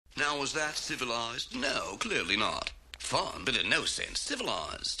Now, was that civilized? No, clearly not. Fun, but in no sense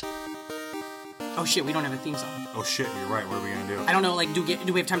civilized. Oh shit, we don't have a theme song. Oh shit, you're right. What are we gonna do? I don't know, like, do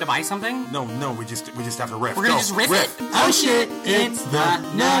we have time to buy something? No, we just have to riff. We're gonna just riff it? Oh shit, it's the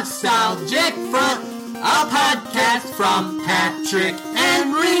Nostalgic Front, a podcast from Patrick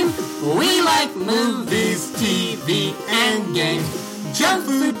and Reem. We like movies, TV, and games. Junk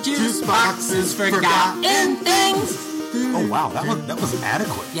food, juice boxes, forgotten things. Oh wow, that was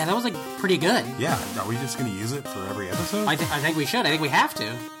adequate. Yeah, that was like pretty good. Yeah, are we just gonna use it for every episode? I think we should. I think we have to.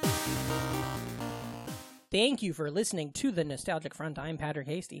 Thank you for listening to the Nostalgic Front. I'm Patrick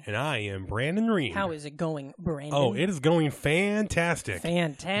Hasty. And I am Brandon Reed. How is it going, Brandon? Oh, it is going fantastic.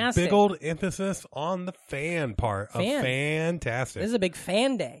 Fantastic. Big old emphasis on the fan part of fantastic. This is a big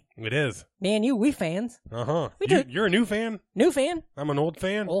fan day. It is. Man, we fans. Uh-huh. We You're a new fan? New fan? I'm an old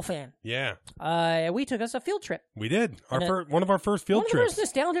fan? Old fan. Yeah. We took us a field trip. We did. One of our first field trips. One of our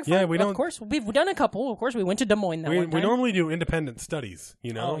Nostalgic Front. Yeah, we don't... Of course, we've done a couple. Of course, we went to Des Moines that one time. We normally do independent studies,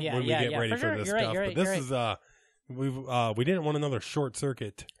 when we get ready for this stuff. But this is... We didn't want another short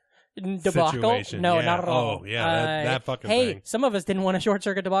circuit debacle. Situation. No, yeah. not at all. Oh, yeah, that fucking thing. Hey, some of us didn't want a short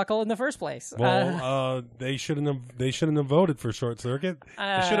circuit debacle in the first place. Well, they shouldn't have voted for short circuit.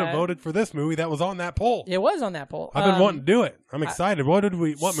 They should have voted for this movie that was on that poll. It was on that poll. I've been wanting to do it. I'm excited. What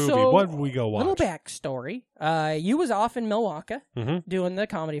movie? What did we go watch? Little backstory. You was off in Milwaukee doing the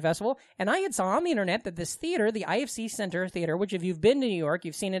comedy festival, and I had saw on the internet that this theater, the IFC Center Theater, which if you've been to New York,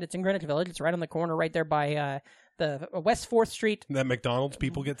 you've seen it. It's in Greenwich Village. It's right on the corner, right there by the West 4th Street. That McDonald's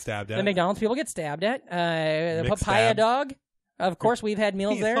people get stabbed at. The McDonald's people get stabbed at. The papaya dog. Of course, we've had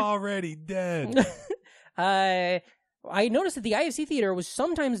meals there. He's already dead. I noticed that the IFC Theater was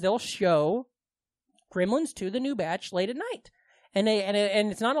sometimes they'll show Gremlins 2, the new batch, late at night. And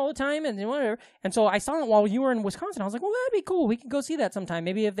it's not all the time, and whatever. And so I saw it while you were in Wisconsin. I was like, well, that'd be cool. We could go see that sometime.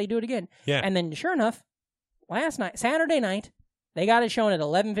 Maybe if they do it again. Yeah. And then, sure enough, Saturday night, they got it shown at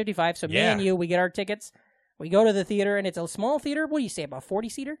 11:55. So me and you, we get our tickets. We go to the theater, and it's a small theater. What do you say, about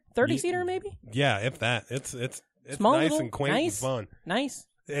 40-seater? 30-seater, maybe? Yeah, if that. It's small, nice and quaint and fun. Nice.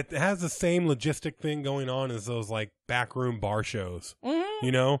 It has the same logistic thing going on as those, like, backroom bar shows.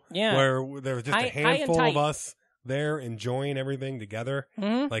 Mm-hmm. Yeah. Where there was just a handful of us there enjoying everything together.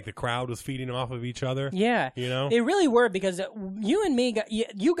 Mm-hmm. Like the crowd was feeding off of each other. Yeah. They really were, because you and me,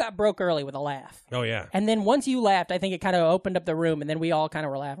 you got broke early with a laugh. Oh, yeah. And then once you laughed, I think it kind of opened up the room, and then we all kind of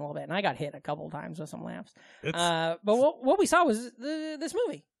were laughing a little bit. And I got hit a couple of times with some laughs. But what we saw was this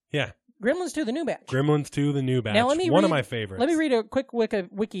movie. Yeah. Gremlins 2, the new batch. Gremlins 2, the new batch. Now, one of my favorites. Let me read a quick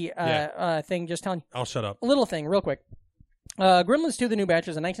wiki thing, just telling you. I'll shut up. A little thing, real quick. Gremlins 2, the new batch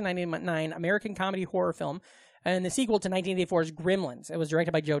is a 1999 American comedy horror film, and the sequel to 1984's Gremlins. It was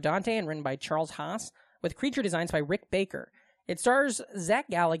directed by Joe Dante and written by Charles Haas, with creature designs by Rick Baker. It stars Zach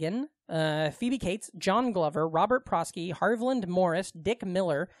Galligan, Phoebe Cates, John Glover, Robert Prosky, Harland Morris, Dick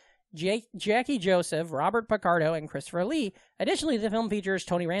Miller, Jackie Joseph, Robert Picardo, and Christopher Lee. Additionally, the film features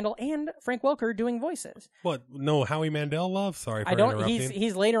Tony Randall and Frank Welker doing voices. What? No Howie Mandel love? Sorry for interrupting.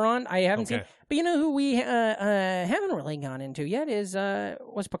 He's later on. I haven't seen. But you know who we haven't really gone into yet is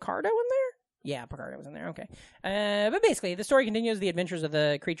was Picardo in there? Yeah, Picardo was in there. Okay. But basically, the story continues the adventures of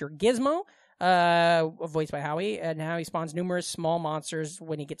the creature Gizmo, voiced by Howie, and how he spawns numerous small monsters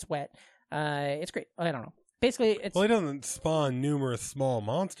when he gets wet. It's great. I don't know. Basically, it's... Well, he doesn't spawn numerous small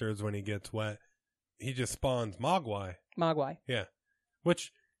monsters when he gets wet. He just spawns Mogwai. Mogwai. Yeah.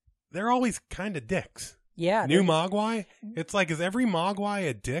 Which, they're always kind of dicks. Yeah. New Mogwai? It's like, is every Mogwai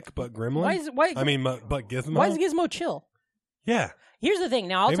a dick but Gremlin? But Gizmo? Why is Gizmo chill? Yeah. Here's the thing.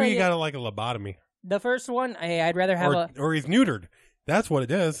 Now, I'll tell you... Maybe you got like a lobotomy. The first one, I'd rather have Or he's neutered. That's what it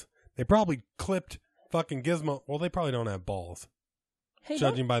is. They probably clipped fucking Gizmo. Well, they probably don't have balls. Hey,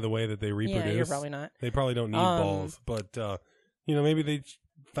 judging by the way that they reproduce. Yeah, you're probably not. They probably don't need balls. But, maybe they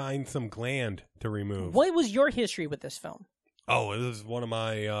find some gland to remove. What was your history with this film? Oh, it was one of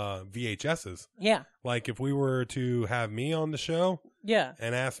my VHSs. Yeah. Like, if we were to have me on the show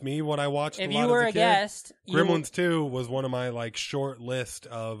and ask me what I watched if a lot you were as a a kid, guest, Gremlins 2 was one of my, like, short list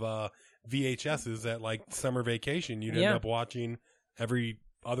of VHSs at, like, summer vacation. You'd end up watching every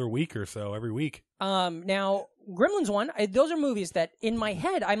other week or so, every week. Now, Gremlins 1, those are movies that, in my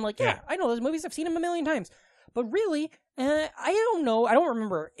head, I'm like, I know those movies. I've seen them a million times. But really, I don't know. I don't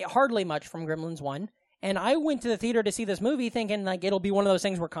remember hardly much from Gremlins 1. And I went to the theater to see this movie thinking, like, it'll be one of those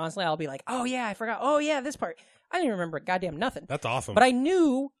things where constantly I'll be like, oh, yeah, I forgot. Oh, yeah, this part. I didn't remember goddamn nothing. That's awesome. But I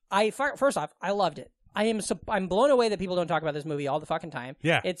knew, first off, I loved it. I'm blown away that people don't talk about this movie all the fucking time.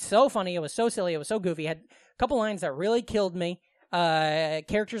 Yeah. It's so funny. It was so silly. It was so goofy. It had a couple lines that really killed me.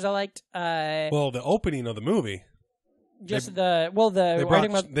 Characters I liked. Well, the opening of the movie Just they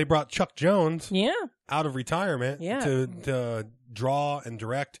they brought Chuck Jones yeah. out of retirement Yeah. to draw and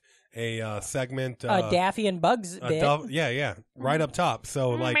direct a segment. Daffy and Bugs bit. Right up top.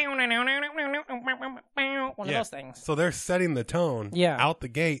 So like one of those things. So they're setting the tone out the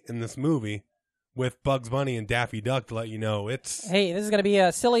gate in this movie with Bugs Bunny and Daffy Duck to let you know it's hey, this is gonna be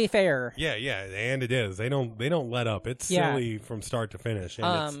a silly fair. Yeah, and it is. They don't let up. It's silly from start to finish.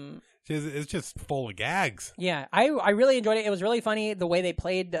 And it's just full of gags. Yeah, I really enjoyed it. It was really funny the way they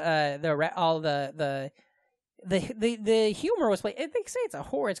played all the humor was played. They say it's a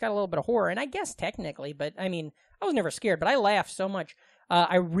horror. It's got a little bit of horror, and I guess technically, but I mean, I was never scared. But I laughed so much.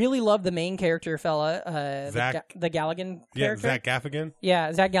 I really love the main character fella, Zach, the Galligan character. Zach Gaffigan.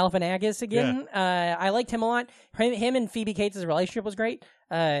 Yeah, Zach Galifianakis again. Yeah. I liked him a lot. Him and Phoebe Cates' relationship was great.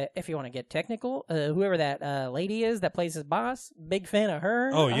 If you want to get technical, whoever that lady is that plays his boss, big fan of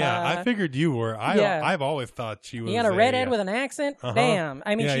her. Oh yeah, I figured you were. I've always thought she was. You got a redhead with an accent. Damn.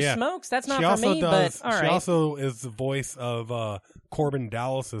 I mean, she smokes. That's not for me. But all right. She also is the voice of Corbin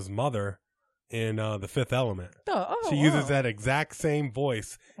Dallas's mother in The Fifth Element. She uses that exact same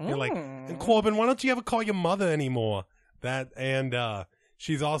voice. You're like, and Corbin, why don't you ever call your mother anymore? That and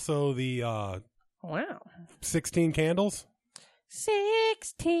she's also the 16 Candles.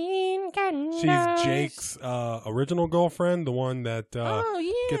 16 Candles. She's Jake's original girlfriend, the one that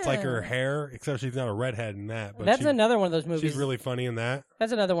gets like her hair, except she's not a redhead in that. But that's another one of those movies. She's really funny in that.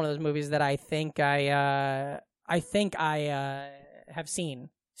 That's another one of those movies that I think I have seen.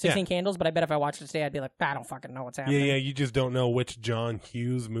 16 Candles, but I bet if I watched it today, I'd be like, I don't fucking know what's happening. Yeah, you just don't know which John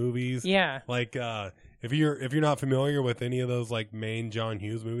Hughes movies. Yeah. Like, if you're not familiar with any of those like main John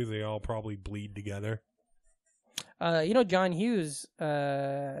Hughes movies, they all probably bleed together. John Hughes,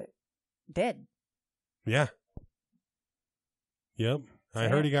 dead. Yeah. Yep. I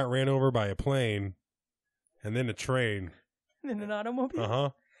heard he got ran over by a plane, and then a train. In an automobile?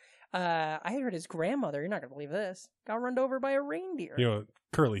 Uh-huh. I heard his grandmother, you're not going to believe this, got run over by a reindeer.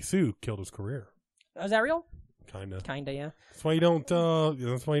 Curly Sue killed his career. Oh, is that real? Kinda, yeah. That's why you don't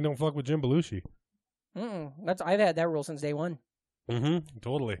fuck with Jim Belushi. I've had that rule since day one. Mm-hmm.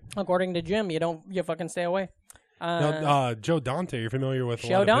 Totally. According to Jim, you fucking stay away. Now, Joe Dante, you're familiar with a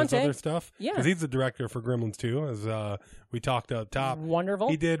lot of his other stuff? Yeah. Because he's the director for Gremlins 2, as we talked up top. Wonderful.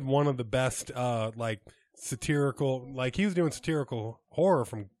 He did one of the best, satirical, he was doing satirical horror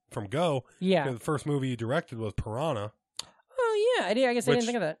from Go. Yeah. The first movie he directed was Piranha. Oh, yeah. I guess I didn't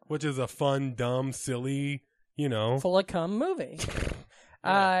think of that. Which is a fun, dumb, silly, full of cum movie.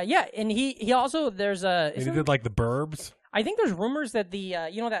 And he also, there's a... And he did, The Burbs. I think there's rumors that the,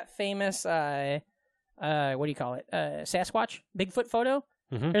 that famous, what do you call it? Sasquatch Bigfoot photo?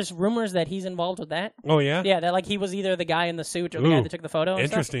 Mm-hmm. There's rumors that he's involved with that. Oh, yeah? Yeah, that, he was either the guy in the suit or the guy that took the photo.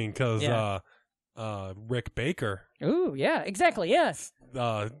 Interesting, because Rick Baker. Ooh, yeah, exactly, yes.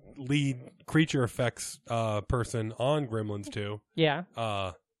 Lead creature effects person on Gremlins 2. Yeah.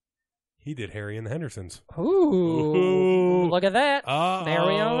 He did Harry and the Hendersons. Ooh. Look at that. There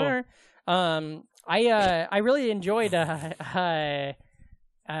we are. I really enjoyed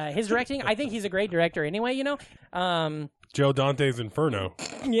his directing. I think he's a great director anyway, Joe Dante's Inferno.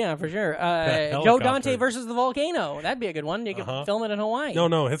 Yeah, for sure. Joe Dante versus the volcano. That'd be a good one. You could film it in Hawaii.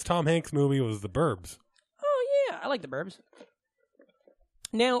 No, his Tom Hanks movie was The Burbs. Oh, yeah. I like The Burbs.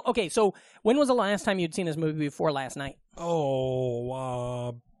 Now, okay, so when was the last time you'd seen this movie before last night?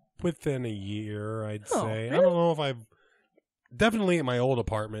 Oh, within a year, I'd say. Really? I don't know if I've... Definitely at my old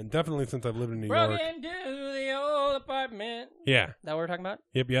apartment. Definitely since I've lived in New York. Broke into the old apartment. Yeah. Is that what we're talking about?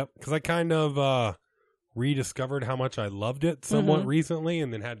 Yep. Because I kind of rediscovered how much I loved it somewhat recently,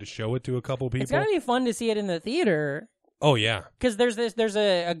 and then had to show it to a couple people. It's gotta be fun to see it in the theater. Oh, yeah. Because there's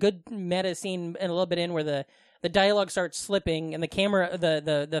a good meta scene and a little bit in where the dialogue starts slipping and the camera,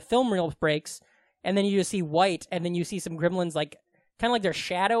 the film reel breaks, and then you just see white, and then you see some gremlins kind of like they're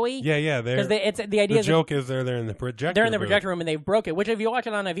shadowy. Yeah. Because it's the idea. The joke is they're in the projector. They're in the projector room and they broke it. Which if you watch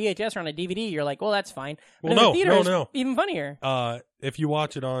it on a VHS or on a DVD, you're like, well, that's fine. But well, in the theater, no. Even funnier. If you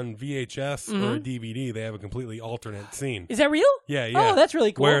watch it on VHS or a DVD, they have a completely alternate scene. Is that real? Yeah. Oh, that's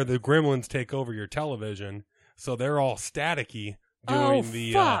really cool. Where the gremlins take over your television, so they're all staticky doing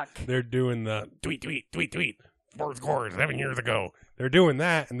fuck. They're doing the tweet. Scores 7 years ago. They're doing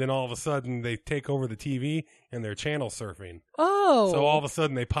that, and then all of a sudden they take over the TV and they're channel surfing. Oh. So all of a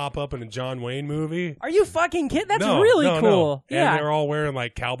sudden they pop up in a John Wayne movie. Are you fucking kidding? That's really cool. No. Yeah. And they're all wearing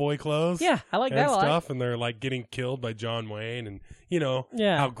cowboy clothes. Yeah, I like that a lot. Stuff, and they're getting killed by John Wayne, and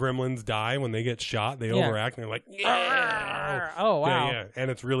how gremlins die when they get shot. They overact and they're like, yeah. Oh, wow. Yeah. And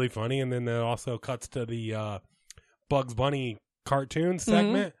it's really funny. And then it also cuts to the Bugs Bunny cartoon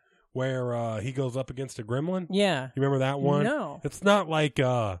segment. where he goes up against a gremlin? Yeah. You remember that one? No. It's not like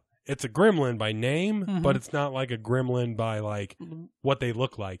it's a gremlin by name, but it's not like a gremlin by like what they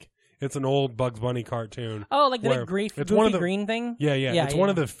look like. It's an old Bugs Bunny cartoon. Oh, like the big goofy green thing? Yeah. It's one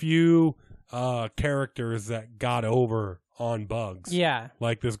of the few characters that got over on Bugs. Yeah.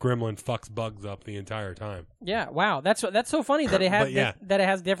 Like this gremlin fucks Bugs up the entire time. Yeah, wow. That's so funny that it has that it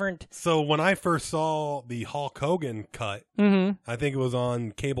has different. So when I first saw the Hulk Hogan cut, I think it was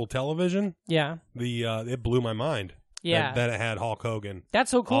on cable television. Yeah. It blew my mind. Yeah. That it had Hulk Hogan.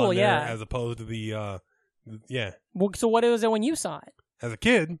 That's so cool, on there, yeah. as opposed to the Well, so what was it when you saw it? As a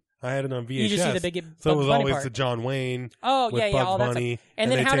kid, I had it on VHS. You just see the big so it was Bugs Bunny always part. the John Wayne Oh, with yeah, Bugs all that Bunny, stuff.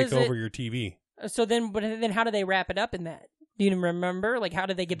 And then they how take does over it, your TV. So then how do they wrap it up in that? Do you remember? Like, how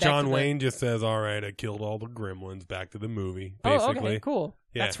did they get back John to Wayne just says, all right, I killed all the gremlins, back to the movie, Oh, basically. okay, cool.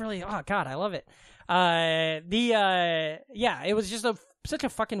 Yeah. That's really, oh, God, I love it. It was just such a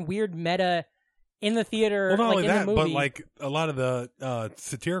fucking weird meta in the theater. Well, not like, only in that, the movie. but like a lot of the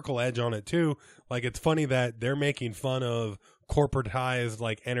satirical edge on it too. Like it's funny that they're making fun of corporatized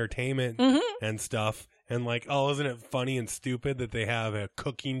like entertainment and stuff, and like, oh, isn't it funny and stupid that they have a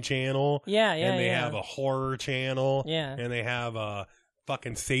cooking channel? Yeah, and they have a horror channel, Yeah. and they have a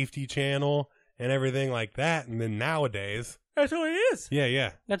fucking safety channel and everything like that. And then nowadays, That's what it is.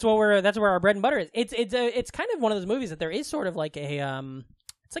 yeah, That's where our bread and butter is. It's kind of one of those movies that there is sort of like a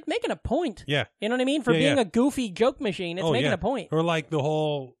it's like making a point. yeah. You know what I mean? For being a goofy joke machine, it's making a point. Or like the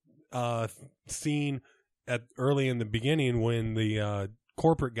whole scene at early in the beginning when the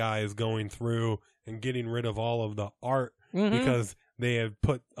corporate guy is going through and getting rid of all of the art because they have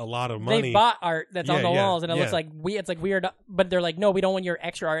put a lot of money. They bought art that's on the walls, and it looks yeah. like it's like weird. But they're like, no, we don't want your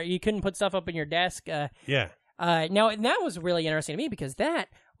extra art. You couldn't put stuff up in your desk. Yeah. Now that was really interesting to me because that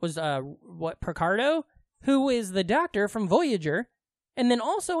was Picardo, who is the doctor from Voyager, and then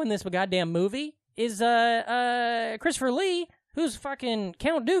also in this goddamn movie is Christopher Lee, who's fucking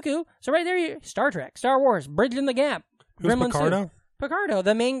Count Dooku. So right there, Star Trek, Star Wars, bridging the gap. Who's Gremlins Picardo? 2. Picardo,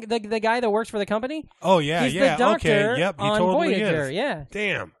 the guy that works for the company. Oh yeah, He's yeah. the doctor okay, yep. He on totally Voyager. is. Yeah.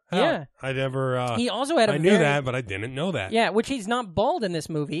 Damn. Yeah. I never. He also had I knew that, but I didn't know that. Yeah, which he's not bald in this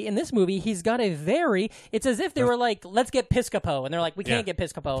movie. In this movie, he's got a it's as if they were like, let's get Piscopo. And they're like, we can't get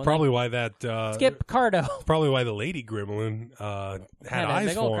Piscopo. It's probably why that. Let's get Picardo. It's probably why the lady gremlin had a eyes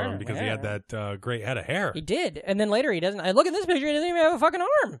big old for him crown, because he had that great head of hair. He did. And then later he doesn't. Look at this picture. He doesn't even have a fucking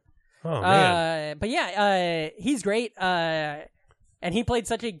arm. Oh, man. But yeah, he's great. And he played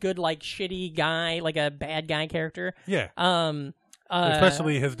such a good, like, shitty guy, like a bad guy character. Yeah.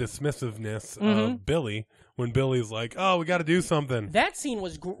 Especially his dismissiveness of Billy when Billy's like, "Oh, we got to do something." That scene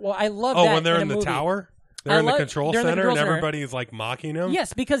was. I love that. Oh, when they're in the movie. tower, they're in the control they're in the center, control and center. everybody's like mocking him.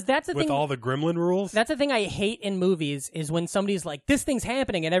 Yes, because that's the with thing. all the gremlin rules. That's the thing I hate in movies is when somebody's like, "This thing's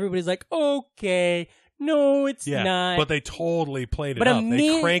happening," and everybody's like, "Okay." No, it's not. But they totally played it up.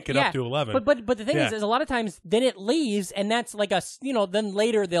 They crank it up to 11. But the thing is a lot of times then it leaves, and that's like then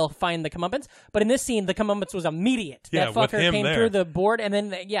later they'll find the comeuppance. But in this scene, the comeuppance was immediate. Yeah, that with fucker him came there. through the board, and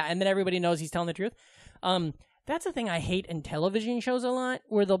then everybody knows he's telling the truth. That's the thing I hate in television shows a lot,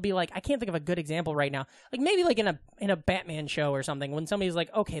 where they'll be like, I can't think of a good example right now. Like maybe like in a Batman show or something, when somebody's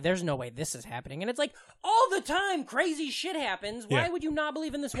like, okay, there's no way this is happening, and it's like all the time crazy shit happens. Why would you not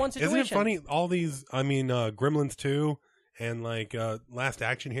believe in this one situation? Isn't it funny? All these, Gremlins 2 and like Last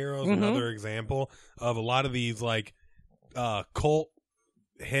Action Hero is another example of a lot of these like cult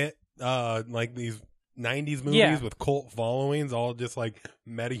hit like these 90s movies with cult followings, all just like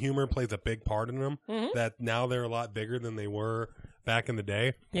meta humor plays a big part in them, that now they're a lot bigger than they were back in the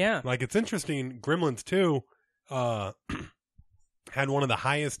day. Yeah. Like it's interesting, Gremlins 2 had one of the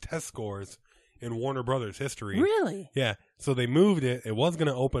highest test scores in Warner Brothers history. Really? Yeah. So they moved it. It was going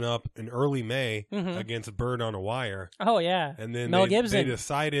to open up in early May against Bird on a Wire. Oh, yeah. And then Mel they Gibson.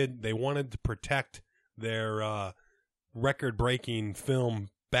 decided they wanted to protect their record-breaking film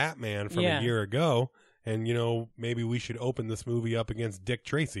Batman from a year ago. And, maybe we should open this movie up against Dick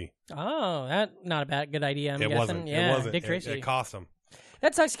Tracy. Oh, that's not a good idea, I'm guessing. Wasn't. Yeah, it wasn't. Dick Tracy. It cost him.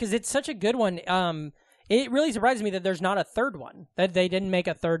 That sucks because it's such a good one. It really surprises me that there's not a third one, that they didn't make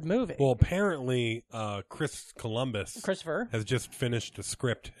a third movie. Well, apparently, Christopher has just finished a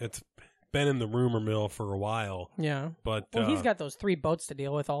script. It's been in the rumor mill for a while. Yeah. But he's got those 3 boats to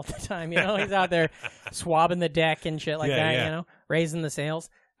deal with all the time. He's out there swabbing the deck and shit like that, raising the sails.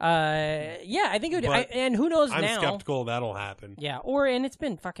 I think it would, and who knows I'm now. I'm skeptical that'll happen. Yeah, and it's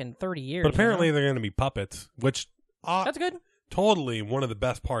been fucking 30 years. But apparently they're going to be puppets, which that's good. Totally, one of the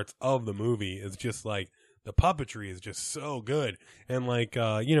best parts of the movie is just like the puppetry is just so good, and like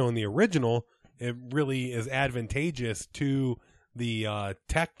in the original, it really is advantageous to the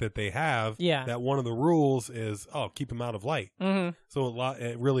tech that they have. Yeah. That one of the rules is keep them out of light. Mm-hmm. So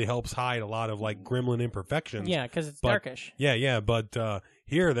it really helps hide a lot of like gremlin imperfections. Yeah, because it's darkish. Yeah. But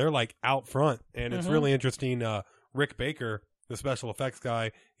here they're like out front, and it's really interesting. Rick Baker, the special effects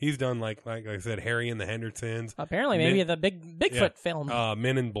guy, he's done like I said, Harry and the Hendersons. Apparently, maybe the Bigfoot film.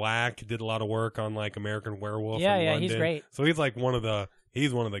 Men in Black did a lot of work on like American Werewolf. Yeah, in yeah, London. he's great. So he's like one of the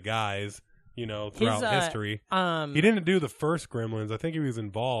guys, throughout history. He didn't do the first Gremlins. I think he was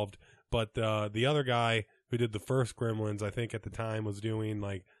involved, but the other guy who did the first Gremlins, I think at the time was doing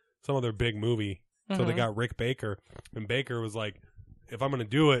like some other big movie. So they got Rick Baker, and Baker was like, if I'm going to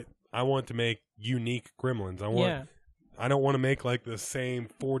do it, I want to make unique Gremlins. I don't want to make like the same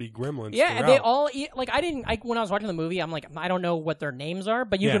 40 Gremlins. Yeah, throughout. they all like when I was watching the movie, I'm like, I don't know what their names are,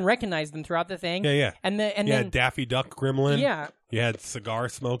 but you can recognize them throughout the thing. Yeah. And then Daffy Duck Gremlin. Yeah. You had cigar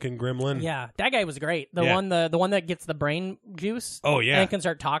smoking Gremlin. Yeah, that guy was great. The one that gets the brain juice. Oh yeah, and can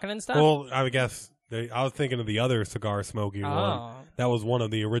start talking and stuff. Well, I guess I was thinking of the other cigar smoking one. That was one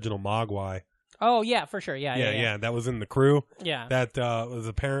of the original Mogwai. Oh yeah, for sure. Yeah. That was in the crew. Yeah, that was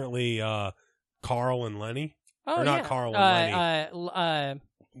apparently Carl and Lenny. Oh, or not Carl and Lenny.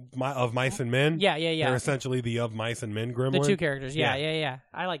 Of Mice and Men. Yeah. They're essentially the Of Mice and Men Gremlin. The two characters. Yeah.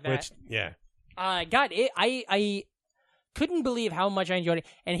 I like that. God, I couldn't believe how much I enjoyed it.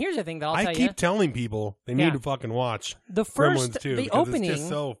 And here's the thing that I'll tell you. I keep telling people they need to fucking watch the first, Gremlins 2, the opening. It's just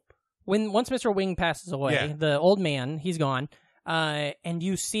so... Once Mr. Wing passes away, the old man, he's gone. And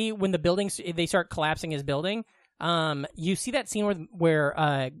you see when the buildings, they start collapsing his building. You see that scene where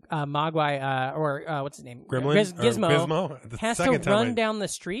Mogwai, or what's his name? Gizmo has to run down the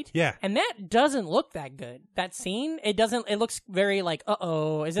street. Yeah. And that doesn't look that good. That scene, it looks very like,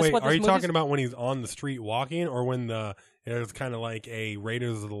 is this what this are you movie's... talking about when he's on the street walking, or when there's kind of like a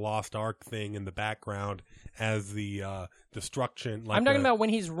Raiders of the Lost Ark thing in the background as the destruction? Like I'm talking about when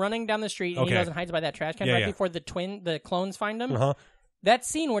he's running down the street and he goes and hides by that trash can before the clones find him. Uh-huh. That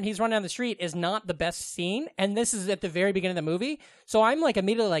scene when he's running down the street is not the best scene, and this is at the very beginning of the movie. So I'm like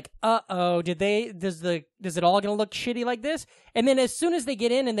immediately like, is it all gonna look shitty like this? And then as soon as they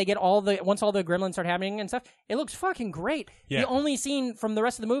get in and they get once all the gremlins start happening and stuff, it looks fucking great. Yeah. The only scene from the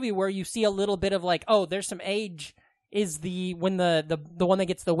rest of the movie where you see a little bit of like, there's some age is when the one that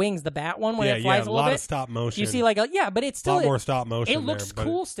gets the wings, the bat one, when it flies a little bit. A lot of stop motion. You see like but it's still a lot more stop motion. It looks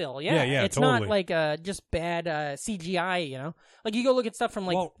cool still. Yeah, it's totally. not like just bad CGI. Like you go look at stuff from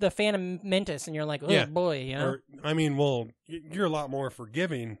like the Phantom Menace, and you're like, oh boy, you're a lot more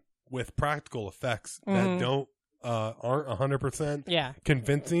forgiving with practical effects that aren't 100%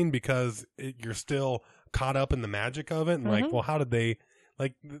 convincing, because you're still caught up in the magic of it, and like, well, how did they?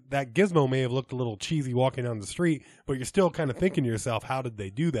 Like, that Gizmo may have looked a little cheesy walking down the street, but you're still kind of thinking to yourself, how did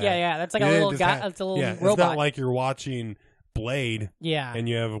they do that? Yeah, that's like a little guy. It's a little robot. It's not like you're watching Blade, yeah, and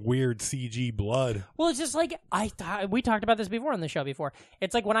you have weird CG blood. Well, it's just like we talked about this before on the show before.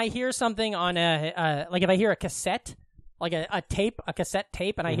 It's like when I hear something on like if I hear a cassette, like a cassette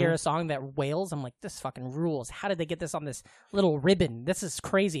tape, and I hear a song that wails, I'm like, this fucking rules. How did they get this on this little ribbon? This is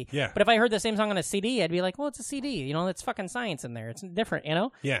crazy. Yeah. But if I heard the same song on a CD, I'd be like, well, it's a CD. It's fucking science in there. It's different,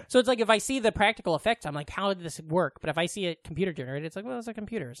 Yeah. So it's like if I see the practical effects, I'm like, how did this work? But if I see it computer generated, it's like, well, it's a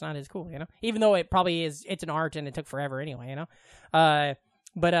computer. It's not as cool, Even though it probably is, it's an art and it took forever anyway, But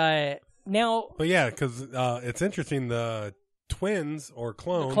now... But yeah, because it's interesting, the... twins or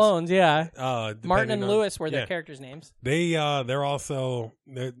clones. The clones, yeah. Martin and Lewis were their characters' names. They're also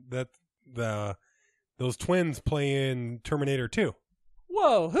those twins play in Terminator 2.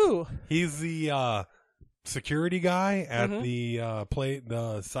 Whoa, who? He's the security guy at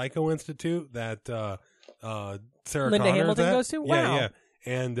the Psycho Institute that Sarah Linda Connor's Hamilton at. goes to? Wow. Yeah.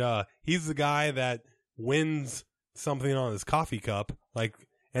 And he's the guy that wins something on his coffee cup,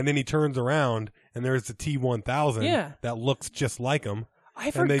 and then he turns around, and there's the T-1000 that looks just like him.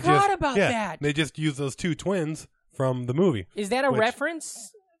 I forgot about that. They just use those two twins from the movie. Is that a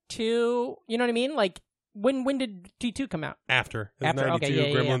reference to, you know what I mean? Like, when did T2 come out? After. It was 92.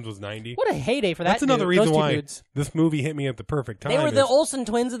 Gremlins was 90. What a heyday for that. That's another reason why this movie hit me at the perfect time. They were the Olsen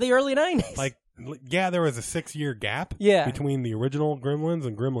twins of the early 90s. Like, there was a 6-year gap between the original Gremlins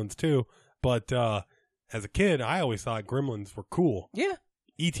and Gremlins 2. But as a kid, I always thought Gremlins were cool. Yeah.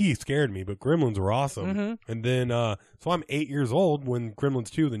 E.T. scared me, but Gremlins were awesome. Mm-hmm. And then, so I'm 8 years old when Gremlins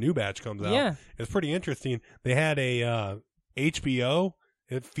 2, the new batch, comes out. Yeah. It's pretty interesting. They had a HBO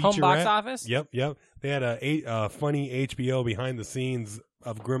featurette. Home box office? Yep. They had a funny HBO behind the scenes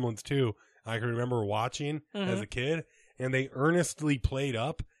of Gremlins 2 I can remember watching as a kid. And they earnestly played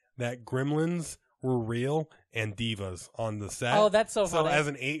up that Gremlins were real and divas on the set. Oh, that's so funny. So as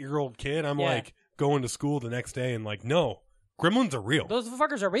an 8-year-old kid, I'm like going to school the next day and like, no. Gremlins are real. Those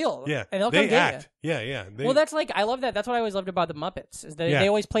fuckers are real. Yeah, and they'll they come get act. you. Yeah. Well, that's like I love that. That's what I always loved about the Muppets. Is that they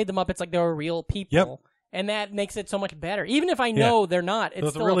always played the Muppets like they were real people. Yep. And that makes it so much better. Even if I know they're not, it's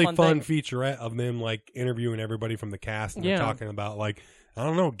still a really a fun thing. Featurette of them like interviewing everybody from the cast and they're Yeah. talking about like, I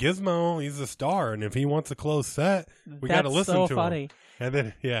don't know, Gizmo, he's a star, and if he wants a closed set, we got to That's listen so to funny. him. And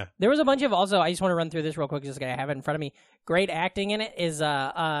then There was a bunch of also. I just want to run through this real quick, just because I have it in front of me. Great acting in it is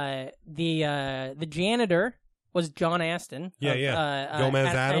the janitor was John Aston.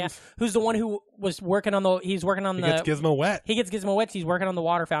 Gomez Adams, who's the one who was working on the. He's working on he the. gets Gizmo wet. He gets Gizmo wet. So he's working on the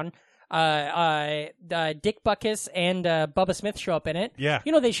water fountain. Dick Butkus and Bubba Smith show up in it. Yeah.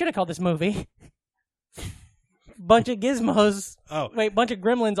 You know they should have called this movie. Bunch of gizmos. Bunch of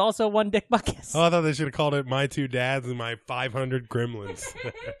gremlins. Also one Dick Butkus. Oh, I thought they should have called it My Two Dads and My 500 Gremlins.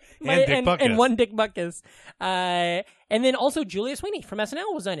 Dick Butkus. And one Dick Butkus. And then also Julia Sweeney from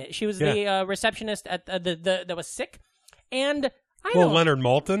SNL was in it. She was the receptionist at that was sick. And Leonard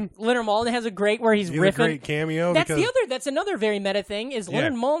Maltin. Leonard Maltin has a great where he's riffing. A great cameo. That's another very meta thing is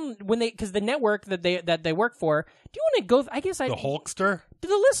Leonard Maltin because the network that they work for. Do you want to go? The Hulkster. Do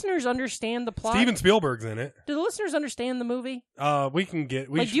the listeners understand the plot? Steven Spielberg's in it. Do the listeners understand the movie? We can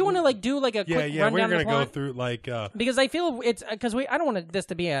get. Do you want to do a quick rundown? We're gonna go through because I feel it's because I don't want this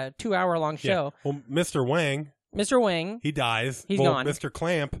to be a 2-hour long show. Well, Mr. Wang, he dies. He's gone. Mr.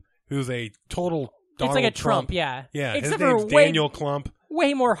 Clamp, who's a total. It's like a Trump, yeah. Yeah, except his name's Daniel Clump.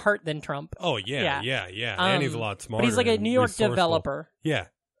 Way more heart than Trump. Oh, yeah. And he's a lot smarter. But he's like a New York resourceful. Developer. Yeah.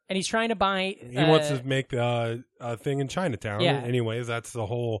 And he's trying to buy... he wants to make a thing in Chinatown. Yeah. Anyways, that's the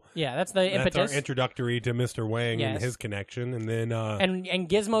whole... Yeah, that's the impetus. That's our introductory to Mr. Wang and his connection. And then... and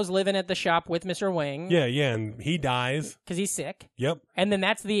Gizmo's living at the shop with Mr. Wang. Yeah, and he dies. Because he's sick. Yep. And then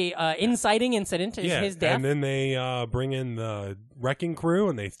that's the inciting incident is his death. And then they bring in the wrecking crew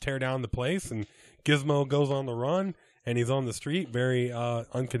and they tear down the place and Gizmo goes on the run. And he's on the street very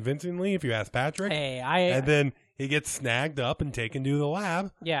unconvincingly, if you ask Patrick. And then he gets snagged up and taken to the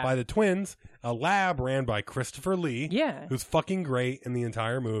lab by the twins. A lab ran by Christopher Lee, who's fucking great in the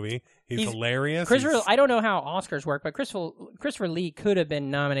entire movie. He's hilarious. I don't know how Oscars work, but Christopher Lee could have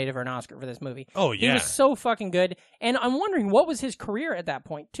been nominated for an Oscar for this movie. Oh, yeah. He was so fucking good. And I'm wondering, what was his career at that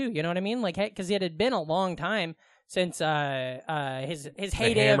point, too? You know what I mean? Like, because it had been a long time since his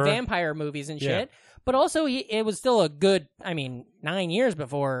heyday of vampire movies and shit. But also, it was still a good, 9 years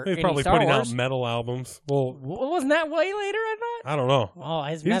before he's probably Star putting Wars. out metal albums. Well, wasn't that way later, I thought? I don't know. Oh,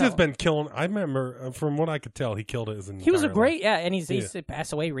 he's just been killing. I remember, from what I could tell, he killed it as an He was a great, life. and he's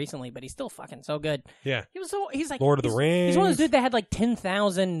passed away recently, but he's still fucking so good. Yeah. He's like Lord of the Rings. He's one of those dudes that had like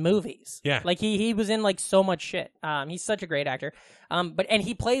 10,000 movies. Yeah. Like he was in like so much shit. He's such a great actor. And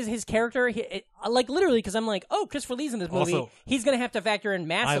he plays his character, like literally, because I'm like, oh, Christopher Lee's in this movie. Also, he's going to have to factor in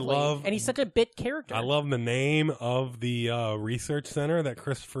massively. And he's such a bit character. I love the name of the research center that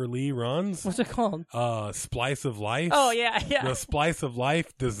Christopher Lee runs. What's it called? Splice of Life. Oh, yeah. The Splice of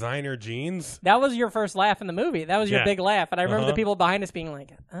Life designer jeans. That was your first laugh in the movie. That was your big laugh. And I remember the people behind us being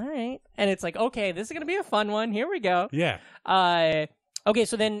like, all right. And it's like, okay, this is going to be a fun one. Here we go. Yeah. Okay,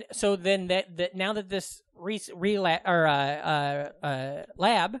 so then that now that this lab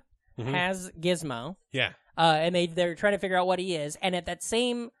has Gizmo, and they're trying to figure out what he is, and at that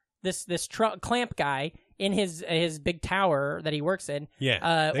same this clamp guy in his big tower that he works in, they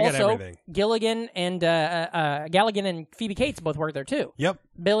got also everything. Galligan and Phoebe Cates both work there too. Yep,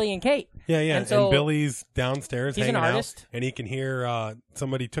 Billy and Kate. Yeah, and so Billy's downstairs. He's hanging an artist, out, and he can hear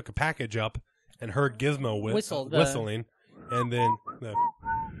somebody took a package up and heard Gizmo whistling. And then,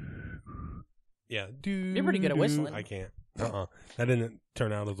 you're pretty good at whistling. I can't. That didn't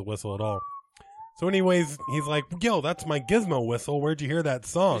turn out as a whistle at all. So, anyways, he's like, "Yo, that's my Gizmo whistle. Where'd you hear that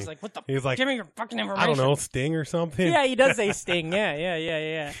song?" He's like, "What the? He's like, give me your fucking information." I don't know, Sting or something. Yeah, he does say Sting.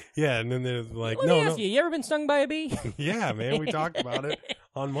 Yeah. Yeah, and then there's like, Let me ask you ever been stung by a bee? Yeah, man, we talked about it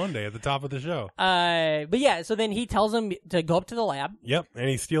on Monday at the top of the show. But yeah, so then he tells him to go up to the lab. Yep, and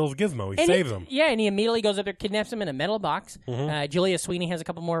he steals Gizmo. He saves him. Yeah, and he immediately goes up there, kidnaps him in a metal box. Mm-hmm. Julia Sweeney has a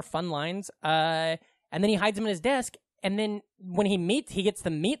couple more fun lines. And then he hides him in his desk. And then when he gets to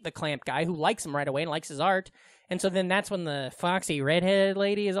meet the clamp guy who likes him right away and likes his art. And so then that's when the foxy redheaded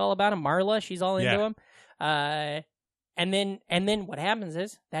lady is all about him. Marla, she's all into him. And then what happens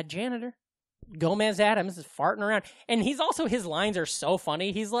is that janitor, Gomez Adams, is farting around. And his lines are so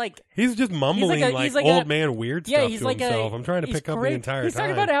funny. He's just mumbling like old man weird stuff to himself. I'm trying to pick up the entire time. He's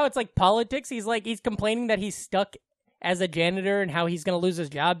talking about how it's like politics. He's complaining that he's stuck as a janitor and how he's going to lose his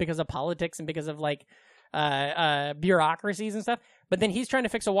job because of politics and because of bureaucracies and stuff. But then he's trying to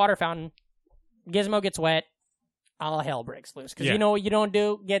fix a water fountain. Gizmo gets wet. all hell breaks loose. Because Yeah. you know what you don't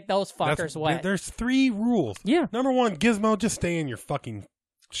do? Get those fuckers wet. There's 3 rules. Yeah. Number 1, Gizmo, just stay in your fucking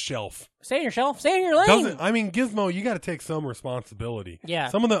shelf. Stay in your shelf. Stay in your lane. Gizmo, you got to take some responsibility. Yeah.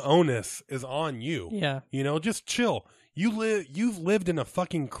 Some of the onus is on you. Yeah. You know, just chill. You've lived in a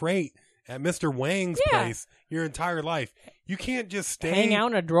fucking crate at Mr. Wang's place your entire life. You can't just hang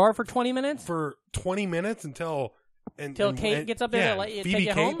out in a drawer for 20 minutes? For 20 minutes until Kate gets up there to let you Phoebe take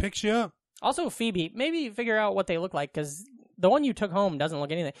you Kate home? picks you up. Also, Phoebe, maybe figure out what they look like, because the one you took home doesn't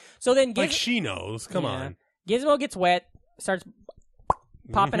look anything. So then Like she knows. Come on. Gizmo gets wet, starts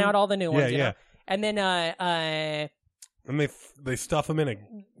popping out all the new ones. Yeah, you know? And then and they stuff them in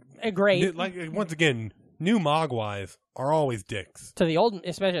a grate. Once again, new Mogwais are always dicks. To the old,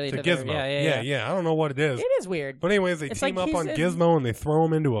 especially To to Gizmo. Yeah. I don't know what it is. It is weird. But anyways, they It's team like up on he's Gizmo and they throw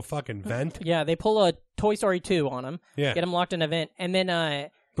him into a fucking vent. Yeah, they pull a Toy Story 2 on him. Yeah. Get him locked in a vent. And then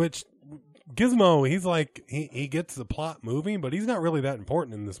But Gizmo, he's like he gets the plot moving, but he's not really that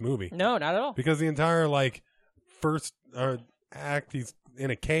important in this movie. no, not at all. Because the entire first act, he's in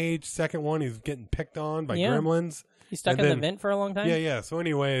a cage. Second one, he's getting picked on by gremlins. He's stuck And in then- the vent for a long time. Yeah. So,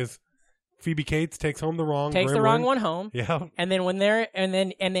 anyways, Phoebe Cates takes home the wrong Takes the gremlin. wrong one home. Yeah. And then when they're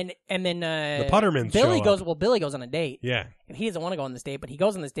the Puttermans Billy show goes. up. Well, Billy goes on a date. Yeah. And he doesn't want to go on this date, but he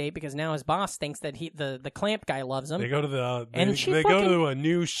goes on this date because now his boss thinks that the clamp guy loves him. They go to the And she they fucking- go to a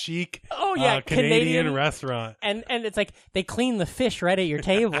new chic Canadian Canadian restaurant. And it's like they clean the fish right at your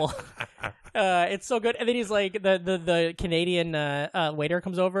table. It's so good. And then he's like the Canadian waiter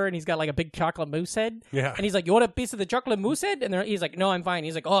comes over and he's got like a big chocolate mousse head. Yeah. And he's like, "You want a piece of the chocolate mousse head?" And he's like, "No, I'm fine."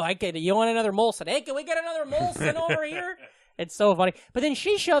 He's like, "Oh, I get it. You want another Molson? Hey, can we get another Molson over here?" It's so funny. But then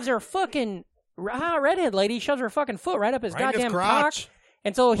she shoves her fucking redhead lady shoves her fucking foot right up his Right in his goddamn cock. crotch.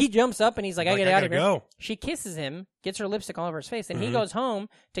 And so he jumps up and he's like, I Like, get I out of gotta here. go. She kisses him, gets her lipstick all over his face, and he goes home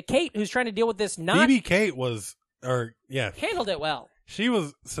to Kate, who's trying to deal with this Phoebe Kate handled it well. she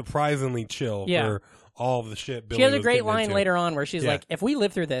was surprisingly chill Yeah. for all of the shit Billy She has a was great getting line into. later on where she's Yeah. like, if we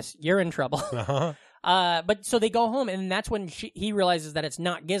live through this, you're in trouble. Uh-huh. But so they go home, and that's when he realizes that it's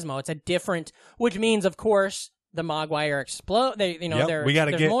not Gizmo. It's a different, which means, of course, the Mogwai are explode. They, Yep, we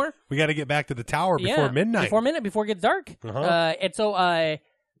there's more. We got to get back to the tower before midnight. Before it gets dark. Uh-huh. And so,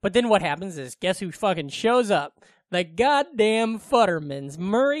 but then what happens is, guess who fucking shows up? The goddamn Futtermans,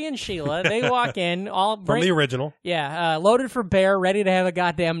 Murray and Sheila. They walk in, From the original. Yeah, loaded for bear, ready to have a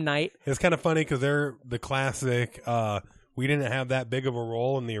goddamn night. It's kind of funny because they're the classic. We didn't have that big of a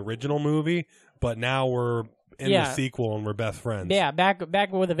role in the original movie, but now we're in the sequel and we're best friends. Yeah, back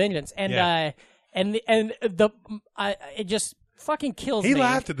with a vengeance, and it just fucking kills me. He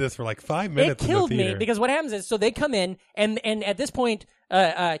laughed at this for like 5 minutes. It killed in the me theater. because what happens is, so they come in, and at this point,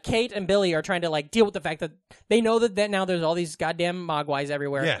 Kate and Billy are trying to like deal with the fact that they know that now there's all these goddamn Mogwais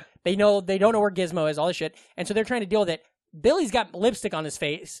everywhere. Yeah. They don't know where Gizmo is, all this shit, and so they're trying to deal with it. Billy's got lipstick on his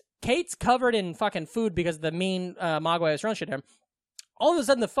face. Kate's covered in fucking food because the mean Mogwai was throwing shit at him. All of a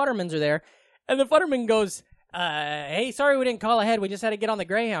sudden, the Futtermans are there, and the Futterman goes, "Hey, sorry we didn't call ahead. We just had to get on the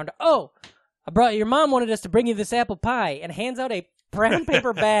Greyhound. Oh, your mom wanted us to bring you this apple pie," and hands out a brown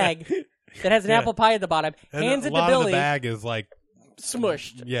paper bag that has an apple pie at the bottom. And hands a it to lot Billy. of the bag is like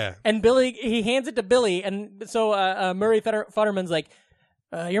Smushed. Yeah. And he hands it to Billy, and so Murray Futterman's like,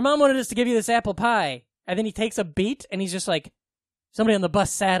 "Your mom wanted us to give you this apple pie," and then he takes a beat, and he's just like, "Somebody on the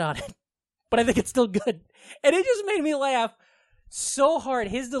bus sat on it," but I think it's still good, and it just made me laugh so hard.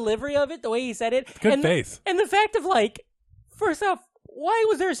 His delivery of it, the way he said it, Good face. and the fact of like, first off, why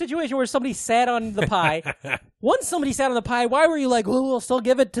was there a situation where somebody sat on the pie? Once somebody sat on the pie, why were you like, "Well, we'll still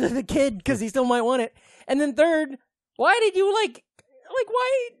give it to the kid because he still might want it"? And then third, why did you like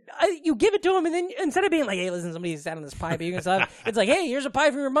why you give it to him, and then instead of being like, "Hey, listen, somebody sat on this pie, but you can stop," it's like, "Hey, here's a pie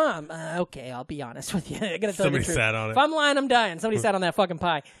from your mom." Okay, I'll be honest with you. I gotta tell you Somebody the truth. sat on it. If I'm lying, I'm dying. Somebody sat on that fucking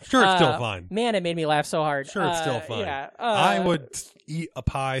pie. Sure, it's still fine. Man, it made me laugh so hard. Sure, it's still fine. Yeah, I would eat a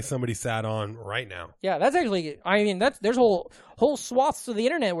pie somebody sat on right now. Yeah, that's actually. I mean, there's whole swaths of the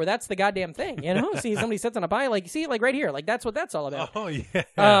internet where that's the goddamn thing. You know, see somebody sits on a pie, like see, like right here, like that's what that's all about. Oh yeah,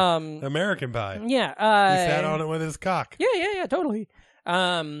 American Pie. Yeah, he sat on it with his cock. Yeah, totally.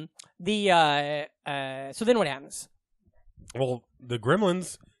 So then what happens? Well, the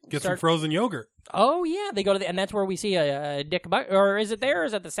Gremlins get some Start- frozen yogurt. Oh yeah, they go to and that's where we see a dick or is it there or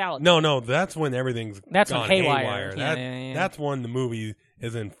is it the salad? No, that's when everything's That's when gone haywire. haywire. Yeah. That's when the movie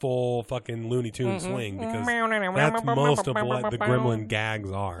is in full fucking Looney Tunes swing because that's most of what the Gremlin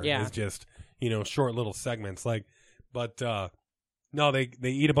gags are. Yeah. It's just short little segments no, they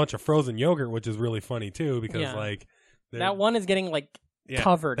eat a bunch of frozen yogurt, which is really funny too because that one is getting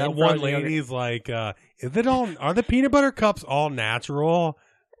covered. That in one frozen yogurt. lady's like, "Is it all? Are the peanut butter cups all natural?"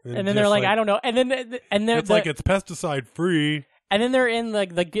 And then they're like, I don't know. And then it's like it's pesticide free. And then they're in the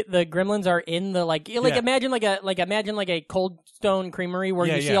Gremlins are in the imagine like a Cold Stone Creamery where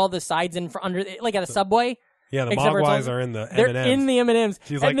you see all the sides under like at a Subway. Yeah, the Mogwais are in the M&Ms. They're in the M&Ms.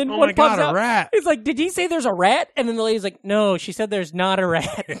 She's and like, then oh my God, a rat. It's like, did he say there's a rat? And then the lady's like, no, she said there's not a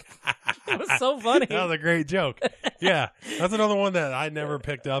rat. It was so funny. That was a great joke. Yeah, that's another one that I never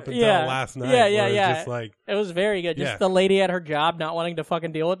picked up until last night. Yeah. Just like, it was very good. Just the lady at her job not wanting to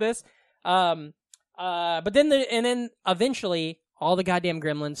fucking deal with this. But then eventually all the goddamn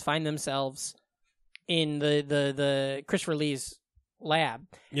Gremlins find themselves in the Christopher Lee's lab,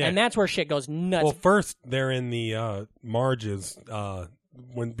 and that's where shit goes nuts. Well, first they're in the Marge's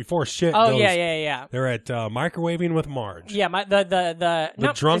before shit goes. Yeah. They're at microwaving with Marge. Yeah,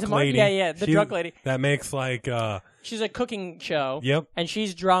 the drunk lady. Yeah, the drunk lady that makes like she's a cooking show. Yep, and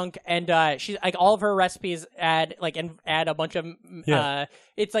she's drunk, and she's like all of her recipes add a bunch of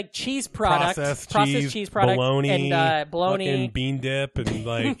it's like cheese products, processed cheese product, bologna, and bean dip, and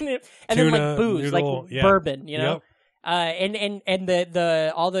like and tuna, then like booze, noodle, like bourbon, you know. Yep. And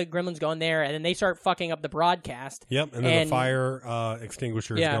the all the Gremlins go in there, and then they start fucking up the broadcast. Yep, and then the fire